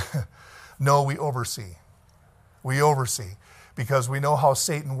 No, we oversee. We oversee because we know how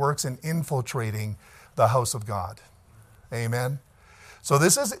Satan works in infiltrating the house of God. Amen. So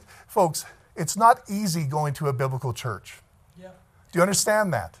this is, folks, it's not easy going to a biblical church. Yeah. Do you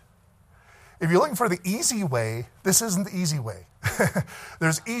understand that? If you're looking for the easy way, this isn't the easy way.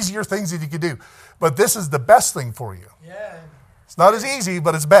 There's easier things that you could do. But this is the best thing for you. Yeah. It's not as easy,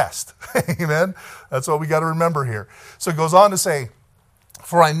 but it's best. Amen? That's what we got to remember here. So it goes on to say,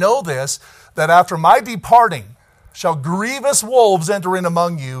 for I know this, that after my departing shall grievous wolves enter in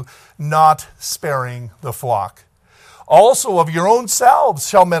among you, not sparing the flock. Also of your own selves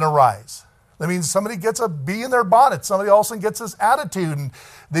shall men arise. That means somebody gets a bee in their bonnet. Somebody also gets this attitude, and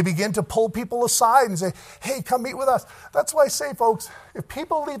they begin to pull people aside and say, hey, come meet with us. That's why I say, folks, if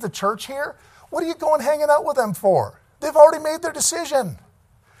people leave the church here, what are you going hanging out with them for? They've already made their decision.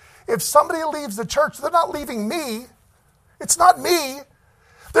 If somebody leaves the church, they're not leaving me. It's not me.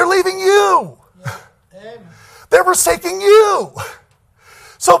 They're leaving you. Yeah. They're forsaking you.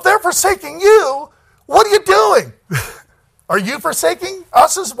 So if they're forsaking you, what are you doing? Are you forsaking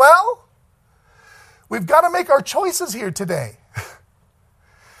us as well? We've got to make our choices here today.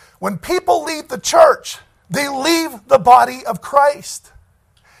 When people leave the church, they leave the body of Christ.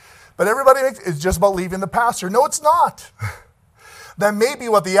 But everybody thinks it's just about leaving the pastor. No, it's not. That may be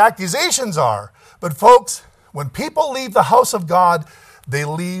what the accusations are. But folks, when people leave the house of God, they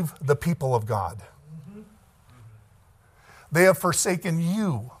leave the people of God. Mm-hmm. They have forsaken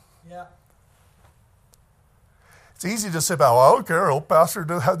you. Yeah. It's easy to say, well, I don't care. Old pastor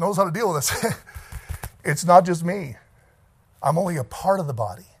knows how to deal with this. It's not just me. I'm only a part of the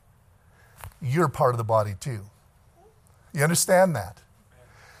body. You're part of the body too. You understand that?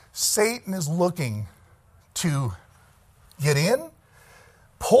 Satan is looking to get in,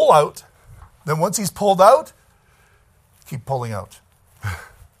 pull out, then once he's pulled out, keep pulling out.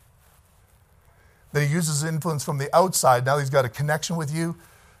 Then he uses influence from the outside. Now he's got a connection with you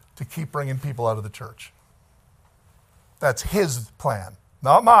to keep bringing people out of the church. That's his plan,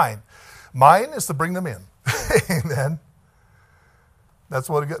 not mine. Mine is to bring them in. Amen. That's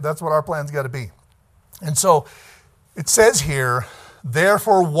what our plan's got to be. And so it says here,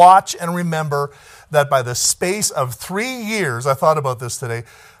 therefore watch and remember that by the space of 3 years, I thought about this today,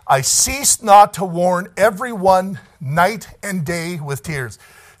 I ceased not to warn everyone night and day with tears.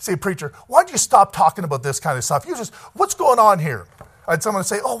 Say, preacher, why don't you stop talking about this kind of stuff? What's going on here? I had someone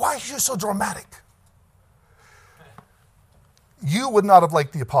say, oh, why are you so dramatic? You would not have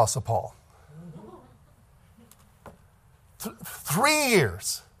liked the Apostle Paul. 3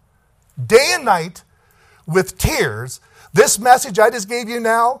 years, day and night, with tears. This message I just gave you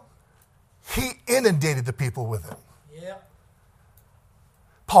now, he inundated the people with it. Yeah.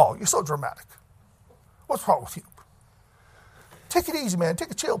 Paul, you're so dramatic. What's wrong with you? Take it easy, man.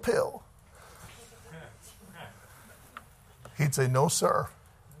 Take a chill pill. He'd say, no, sir.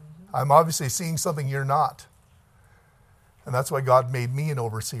 I'm obviously seeing something you're not. And that's why God made me an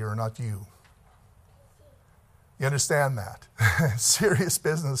overseer, not you. You understand that? Serious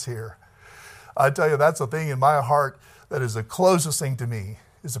business here. I tell you, that's the thing in my heart that is the closest thing to me,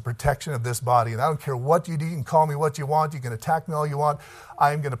 is the protection of this body. And I don't care what you do. You can call me what you want. You can attack me all you want.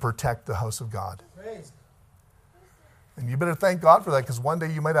 I'm going to protect the house of God. Praise. And you better thank God for that, because one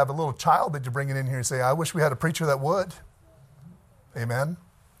day you might have a little child that you're bringing in here and say, I wish we had a preacher that would. Amen.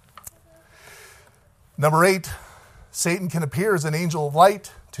 Number 8, Satan can appear as an angel of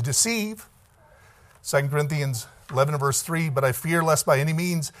light to deceive. 2 Corinthians 11 verse 3, but I fear lest by any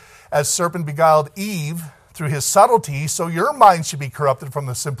means, as serpent beguiled Eve through his subtlety, so your mind should be corrupted from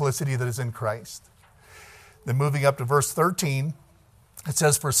the simplicity that is in Christ. Then moving up to verse 13, it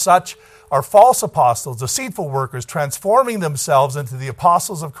says, for such are false apostles, deceitful workers, transforming themselves into the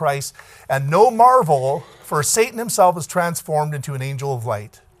apostles of Christ, and no marvel, for Satan himself is transformed into an angel of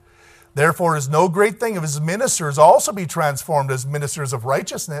light. Therefore is no great thing if his ministers also be transformed as ministers of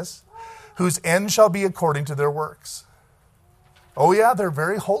righteousness, whose end shall be according to their works. Oh yeah, they're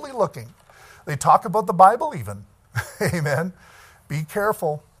very holy looking. They talk about the Bible even. Amen. Be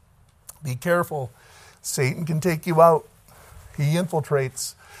careful. Be careful. Satan can take you out. He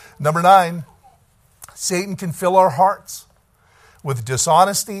infiltrates. Number 9, Satan can fill our hearts with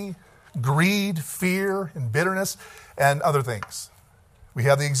dishonesty, greed, fear, and bitterness, and other things. We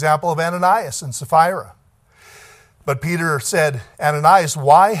have the example of Ananias and Sapphira. But Peter said, Ananias,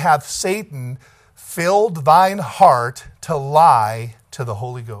 why hath Satan filled thine heart to lie to the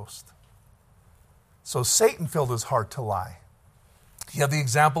Holy Ghost? So Satan filled his heart to lie. You have the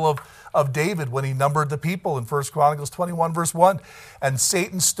example of David when he numbered the people in 1 Chronicles 21, verse 1. And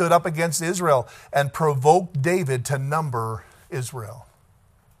Satan stood up against Israel and provoked David to number Israel.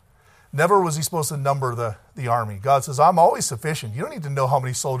 Never was he supposed to number the army. God says, I'm always sufficient. You don't need to know how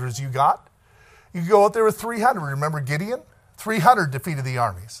many soldiers you got. You go out there with 300. Remember Gideon? 300 defeated the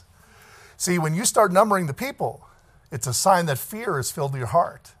armies. See, when you start numbering the people, it's a sign that fear has filled your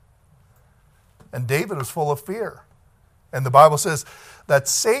heart. And David was full of fear. And the Bible says that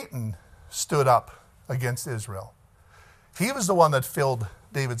Satan stood up against Israel. He was the one that filled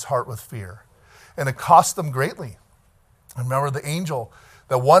David's heart with fear. And it cost them greatly. Remember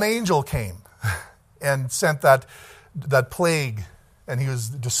that one angel came and sent that plague, and he was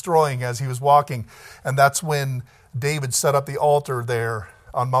destroying as he was walking. And that's when David set up the altar there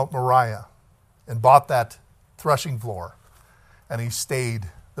on Mount Moriah and bought that threshing floor. And he stayed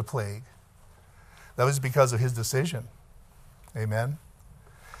the plague. That was because of his decision. Amen.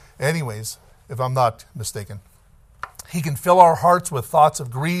 Anyways, if I'm not mistaken, he can fill our hearts with thoughts of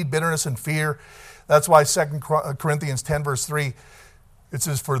greed, bitterness, and fear. That's why 2 Corinthians 10, verse 3, it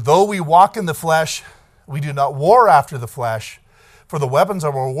says, For though we walk in the flesh, we do not war after the flesh. For the weapons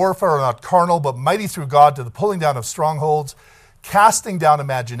of our warfare are not carnal, but mighty through God to the pulling down of strongholds, casting down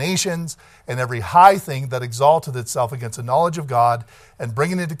imaginations, and every high thing that exalteth itself against the knowledge of God, and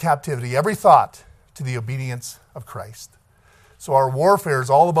bringing into captivity every thought to the obedience of Christ. So our warfare is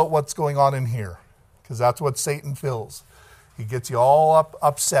all about what's going on in here, because that's what Satan fills. He gets you all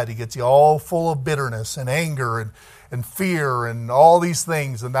upset. He gets you all full of bitterness and anger and fear and all these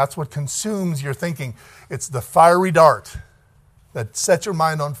things, and that's what consumes your thinking. It's the fiery dart that sets your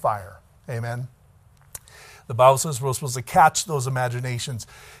mind on fire. Amen. The Bible says we're supposed to catch those imaginations,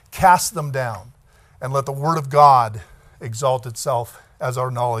 cast them down, and let the Word of God exalt itself as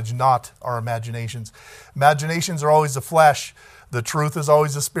our knowledge, not our imaginations. Imaginations are always the flesh. The truth is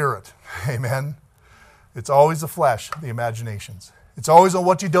always the spirit. Amen. It's always the flesh, the imaginations. It's always on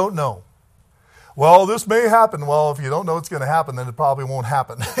what you don't know. Well, this may happen. Well, if you don't know it's going to happen, then it probably won't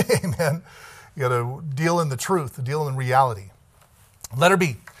happen. Amen. You got to deal in the truth, deal in reality. Letter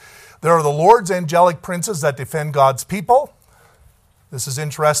B. There are the Lord's angelic princes that defend God's people. This is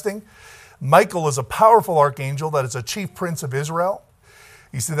interesting. Michael is a powerful archangel that is a chief prince of Israel.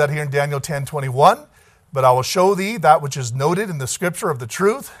 You see that here in Daniel 10:21. But I will show thee that which is noted in the scripture of the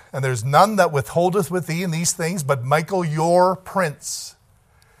truth, and there's none that withholdeth with thee in these things, but Michael your prince,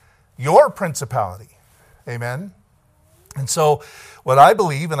 your principality. Amen. And so what I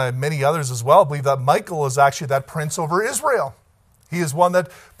believe, and many others as well, believe that Michael is actually that prince over Israel. He is one that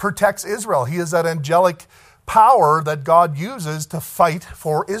protects Israel. He is that angelic power that God uses to fight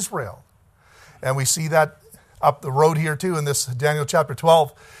for Israel. And we see that up the road here too in this Daniel chapter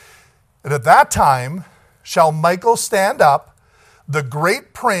 12. And at that time shall Michael stand up, the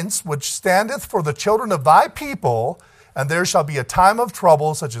great prince which standeth for the children of thy people, and there shall be a time of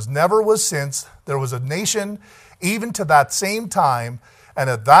trouble such as never was since there was a nation, even to that same time. And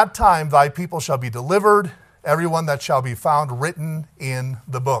at that time thy people shall be delivered, everyone that shall be found written in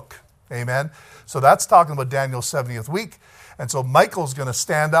the book. Amen. So that's talking about Daniel's 70th week. And so Michael's going to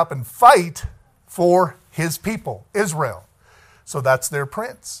stand up and fight for his people, Israel. So that's their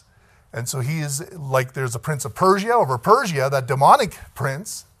prince. And so he is like there's a prince of Persia over Persia, that demonic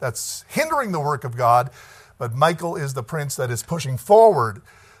prince that's hindering the work of God. But Michael is the prince that is pushing forward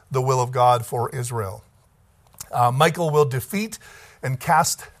the will of God for Israel. Michael will defeat and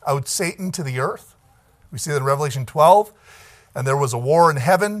cast out Satan to the earth. We see that in Revelation 12. And there was a war in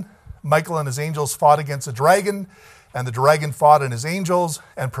heaven. Michael and his angels fought against the dragon, and the dragon fought and his angels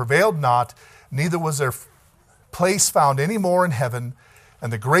and prevailed not. Neither was their place found any more in heaven.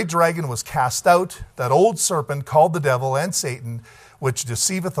 And the great dragon was cast out, that old serpent called the devil and Satan, which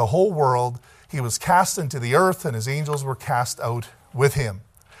deceiveth the whole world. He was cast into the earth, and his angels were cast out with him.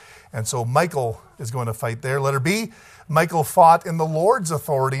 And so Michael is going to fight there. Letter B, Michael fought in the Lord's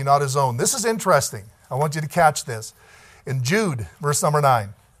authority, not his own. This is interesting. I want you to catch this. In Jude, verse number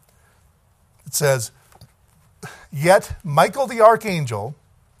 9, it says, Yet Michael the archangel,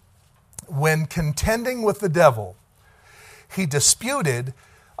 when contending with the devil, he disputed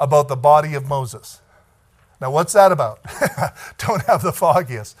about the body of Moses. Now, what's that about? Don't have the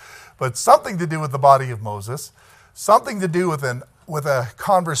foggiest. But something to do with the body of Moses, something to do with a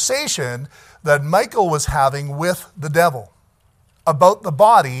conversation that Michael was having with the devil about the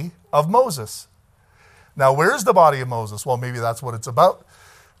body of Moses. Now, where's the body of Moses? Well, maybe that's what it's about.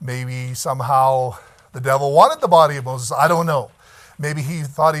 Maybe somehow the devil wanted the body of Moses. I don't know. Maybe he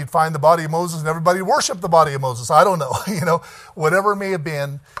thought he'd find the body of Moses and everybody worshiped the body of Moses. I don't know. Whatever it may have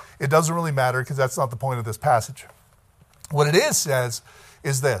been, it doesn't really matter because that's not the point of this passage. What it says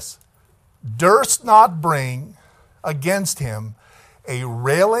is this, durst not bring against him a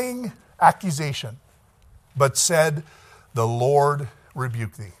railing accusation, but said, the Lord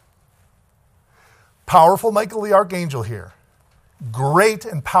rebuke thee. Powerful Michael the archangel here. Great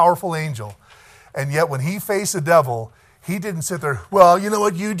and powerful angel. And yet when he faced the devil, he didn't sit there, well, you know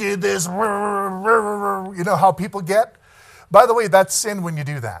what, you did this. You know how people get? By the way, that's sin when you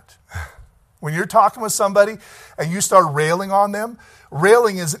do that. When you're talking with somebody and you start railing on them,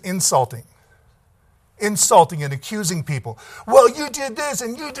 railing is insulting. Insulting and accusing people. Well, you did this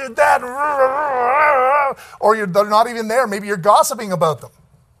and you did that. Or they're not even there. Maybe you're gossiping about them.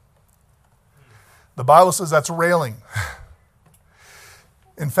 The Bible says that's railing.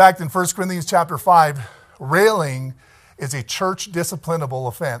 In fact, in 1 Corinthians chapter 5, railing is a church disciplinable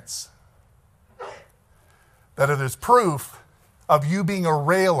offense. That it is proof of you being a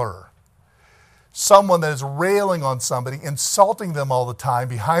railer. Someone that is railing on somebody, insulting them all the time,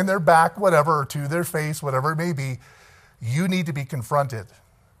 behind their back, whatever, or to their face, whatever it may be, you need to be confronted.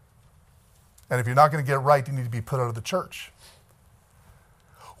 And if you're not going to get right, you need to be put out of the church.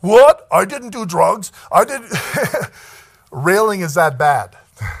 What? I didn't do drugs. I didn't. Railing is that bad.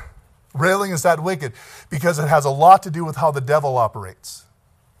 Railing is that wicked because it has a lot to do with how the devil operates.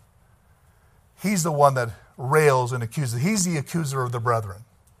 He's the one that rails and accuses. He's the accuser of the brethren.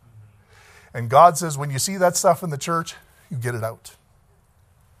 And God says, when you see that stuff in the church, you get it out.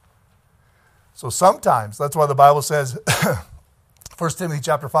 So sometimes, that's why the Bible says, 1 Timothy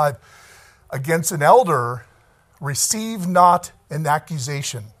chapter 5, against an elder, receive not an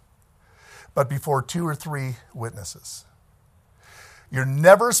accusation, but before 2 or 3 witnesses. You're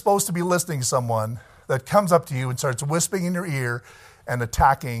never supposed to be listening to someone that comes up to you and starts whispering in your ear and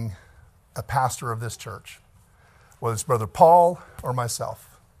attacking a pastor of this church, whether it's Brother Paul or myself.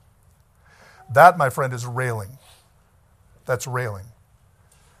 That, my friend, is railing. That's railing.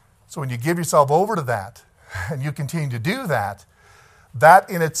 So when you give yourself over to that and you continue to do that, that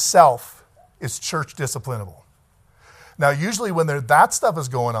in itself is church disciplinable. Now, usually when that stuff is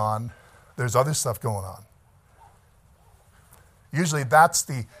going on, there's other stuff going on. Usually that's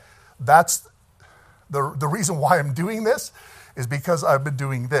the reason why I'm doing this is because I've been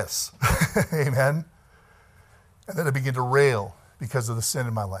doing this. Amen? And then I begin to rail because of the sin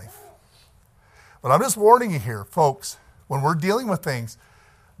in my life. But I'm just warning you here, folks, when we're dealing with things,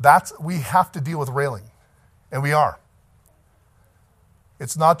 we have to deal with railing. And we are.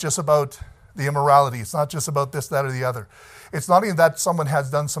 It's not just about the immorality. It's not just about this, that, or the other. It's not even that someone has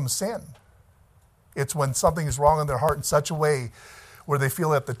done some sin. It's when something is wrong in their heart in such a way where they feel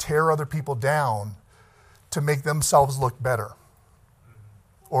they have to tear other people down to make themselves look better.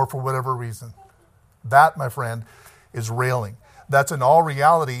 Or for whatever reason. That, my friend, is railing. That's in all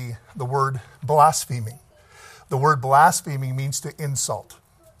reality the word blaspheming. The word blaspheming means to insult.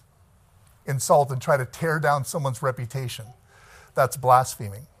 Insult and try to tear down someone's reputation. That's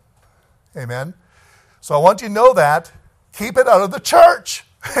blaspheming. Amen? So I want you to know that. Keep it out of the church.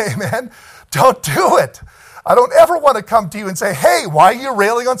 Amen? Don't do it. I don't ever want to come to you and say, hey, why are you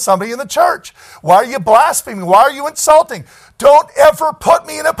railing on somebody in the church? Why are you blaspheming? Why are you insulting? Don't ever put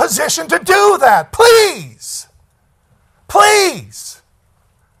me in a position to do that. Please. Please.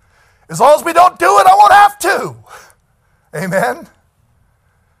 As long as we don't do it, I won't have to. Amen?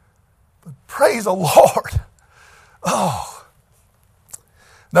 But praise the Lord. Oh.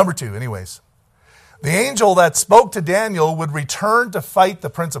 Number 2, anyways. The angel that spoke to Daniel would return to fight the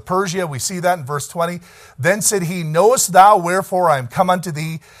prince of Persia. We see that in verse 20. Then said he, knowest thou wherefore I am come unto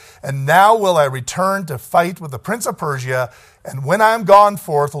thee? And now will I return to fight with the prince of Persia. And when I am gone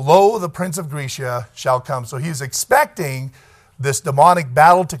forth, lo, the prince of Grecia shall come. So he's expecting this demonic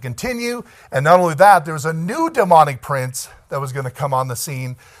battle to continue. And not only that, there was a new demonic prince that was going to come on the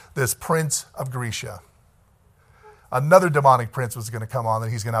scene, this prince of Grecia. Another demonic prince was going to come on that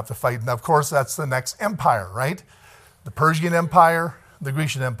he's going to have to fight. And of course, that's the next empire, right? The Persian Empire, the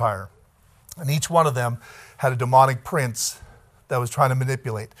Grecian Empire. And each one of them had a demonic prince that was trying to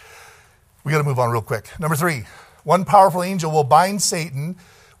manipulate. We got to move on real quick. Number 3, one powerful angel will bind Satan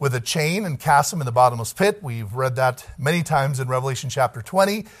with a chain and cast him in the bottomless pit. We've read that many times in Revelation chapter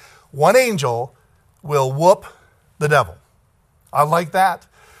 20. One angel will whoop the devil. I like that.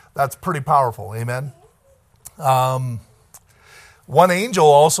 That's pretty powerful. Amen. One angel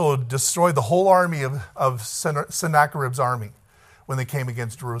also destroyed the whole army of Sennacherib's army when they came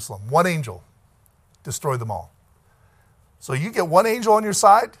against Jerusalem. One angel destroyed them all. So you get one angel on your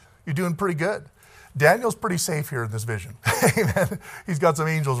side, you're doing pretty good. Daniel's pretty safe here in this vision. Amen. He's got some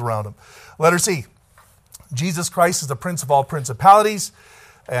angels around him. Letter C. Jesus Christ is the prince of all principalities.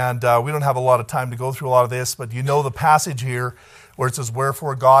 And we don't have a lot of time to go through a lot of this, but you know the passage here where it says,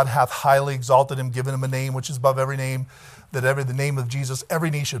 wherefore God hath highly exalted him, given him a name which is above every name, that the name of Jesus, every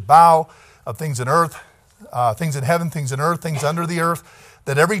knee should bow, of things in earth, things in heaven, things in earth, things under the earth,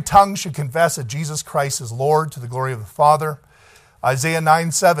 that every tongue should confess that Jesus Christ is Lord, to the glory of the Father. Isaiah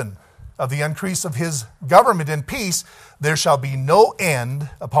 9:7, of the increase of his government and peace, there shall be no end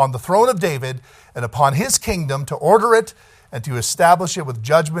upon the throne of David and upon his kingdom, to order it and to establish it with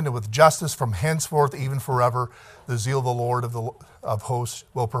judgment and with justice from henceforth even forever. The zeal of the Lord of hosts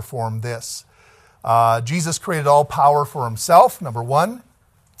will perform this. Jesus created all power for himself, number one.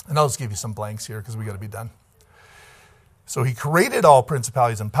 And I'll just give you some blanks here because we got to be done. So he created all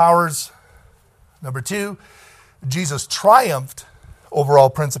principalities and powers. Number two, Jesus triumphed over all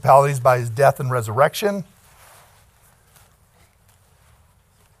principalities by his death and resurrection.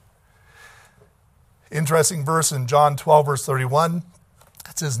 Interesting verse in John 12, verse 31.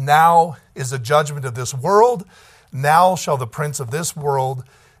 It says, now is the judgment of this world. Now shall the prince of this world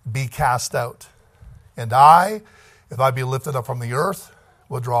be cast out. And I, if I be lifted up from the earth,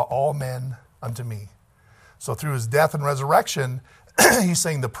 will draw all men unto me. So through his death and resurrection, he's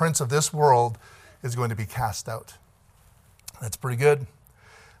saying the prince of this world is going to be cast out. That's pretty good.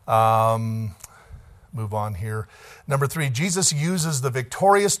 Move on here. Number three, Jesus uses the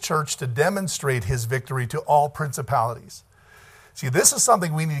victorious church to demonstrate his victory to all principalities. See, this is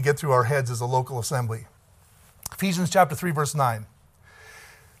something we need to get through our heads as a local assembly. Ephesians chapter 3, verse 9.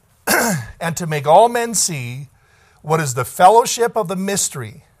 And to make all men see what is the fellowship of the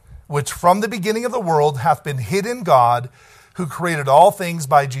mystery, which from the beginning of the world hath been hid in God, who created all things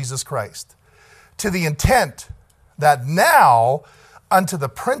by Jesus Christ, to the intent that now unto the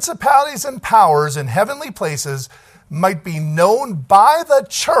principalities and powers in heavenly places might be known by the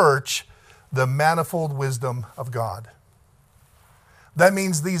church the manifold wisdom of God. That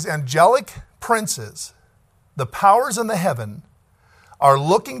means these angelic princes, the powers in the heaven, are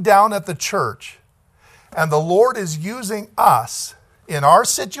looking down at the church, and the Lord is using us in our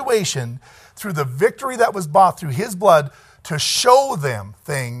situation through the victory that was bought through his blood to show them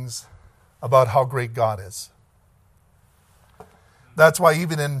things about how great God is. That's why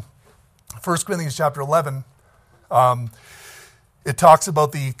even in 1 Corinthians chapter 11, it talks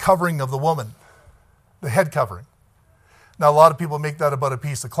about the covering of the woman, the head covering. Now, a lot of people make that about a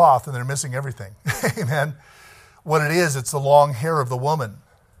piece of cloth, and they're missing everything. Amen. What it is, it's the long hair of the woman.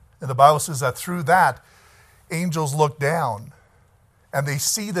 And the Bible says that through that, angels look down, and they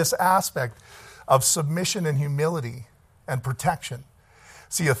see this aspect of submission and humility and protection.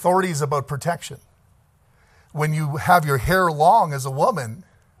 See, authority is about protection. When you have your hair long as a woman,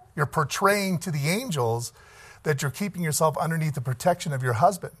 you're portraying to the angels that you're keeping yourself underneath the protection of your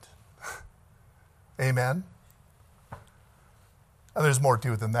husband. Amen? And there's more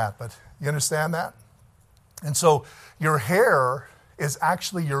to it than that, but you understand that? And so your hair is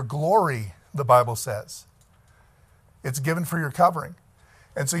actually your glory, the Bible says. It's given for your covering.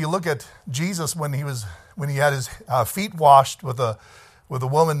 And so you look at Jesus when he had his feet washed with a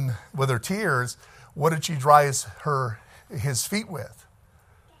woman with her tears. What did she dry his feet with?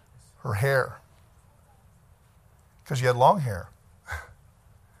 Her hair. Because she had long hair.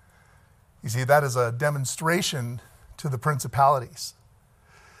 You see, that is a demonstration to the principalities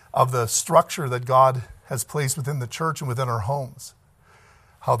of the structure that God has placed within the church and within our homes.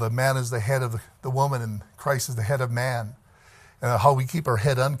 How the man is the head of the woman and Christ is the head of man. And how we keep our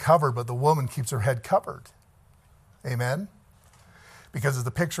head uncovered, but the woman keeps her head covered. Amen? Because it's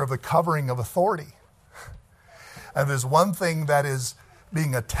the picture of the covering of authority. And there's one thing that is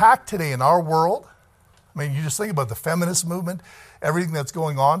being attacked today in our world. I mean, you just think about the feminist movement, everything that's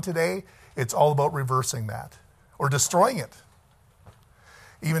going on today, it's all about reversing that or destroying it.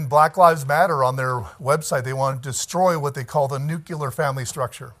 Even Black Lives Matter on their website, they want to destroy what they call the nuclear family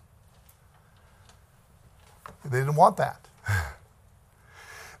structure. They didn't want that.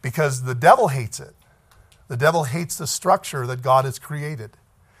 Because the devil hates it. The devil hates the structure that God has created.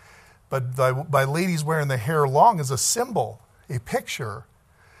 But by ladies wearing the hair long is a symbol, a picture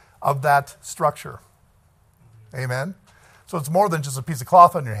of that structure. Amen? So it's more than just a piece of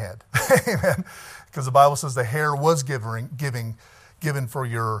cloth on your head. Amen? Because the Bible says the hair was given for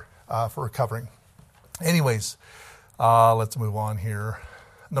a covering. Anyways, let's move on here.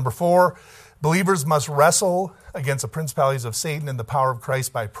 Number 4, believers must wrestle against the principalities of Satan and the power of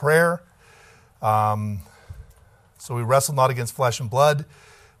Christ by prayer. So we wrestle not against flesh and blood,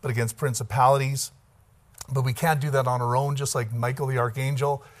 but against principalities. But we can't do that on our own, just like Michael the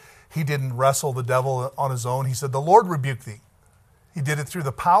archangel. He didn't wrestle the devil on his own. He said, the Lord rebuked thee. He did it through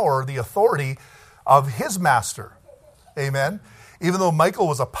the power, the authority of his master. Amen? Even though Michael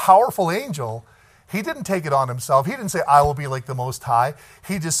was a powerful angel, He didn't take it on himself. He didn't say, I will be like the Most High.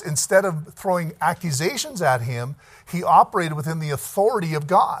 He just, instead of throwing accusations at him, he operated within the authority of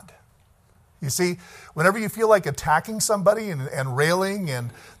God. You see, whenever you feel like attacking somebody and railing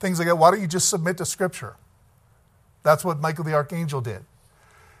and things like that, why don't you just submit to Scripture? That's what Michael the Archangel did.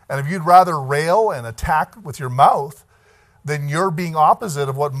 And if you'd rather rail and attack with your mouth, then you're being opposite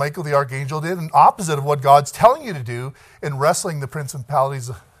of what Michael the Archangel did and opposite of what God's telling you to do in wrestling the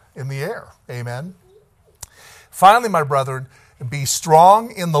principalities in the air. Amen. Finally, my brethren, be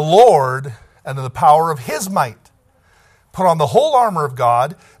strong in the Lord and in the power of his might. Put on the whole armor of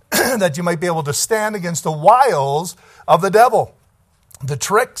God, that you might be able to stand against the wiles of the devil, the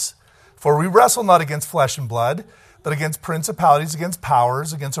tricks. For we wrestle not against flesh and blood, but against principalities, against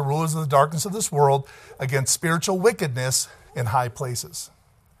powers, against the rulers of the darkness of this world, against spiritual wickedness in high places.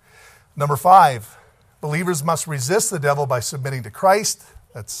 Number 5, believers must resist the devil by submitting to Christ.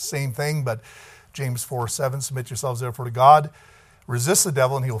 That's the same thing, but James 4:7, submit yourselves therefore to God. Resist the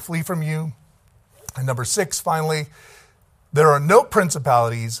devil and he will flee from you. And number 6, finally, there are no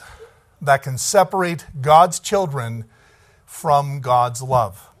principalities that can separate God's children from God's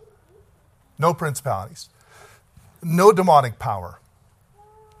love. No principalities. No demonic power.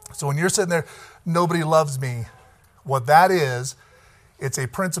 So when you're sitting there, nobody loves me, what that is, it's a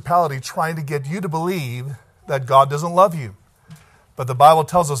principality trying to get you to believe that God doesn't love you. But the Bible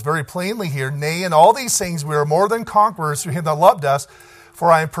tells us very plainly here, nay, in all these things we are more than conquerors through him that loved us,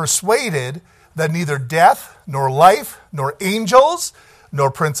 for I am persuaded that neither death, nor life, nor angels, nor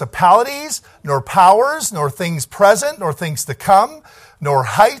principalities, nor powers, nor things present, nor things to come, nor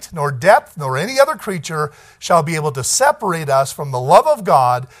height, nor depth, nor any other creature shall be able to separate us from the love of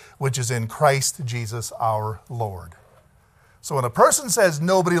God, which is in Christ Jesus our Lord. So when a person says,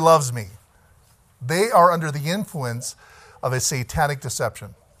 nobody loves me, they are under the influence of a satanic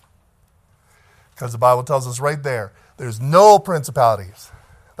deception. Because the Bible tells us right there, there's no principalities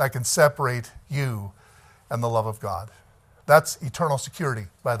that can separate you and the love of God. That's eternal security,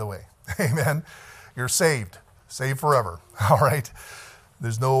 by the way. Amen. You're saved. Saved forever. All right.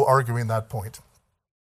 There's no arguing that point.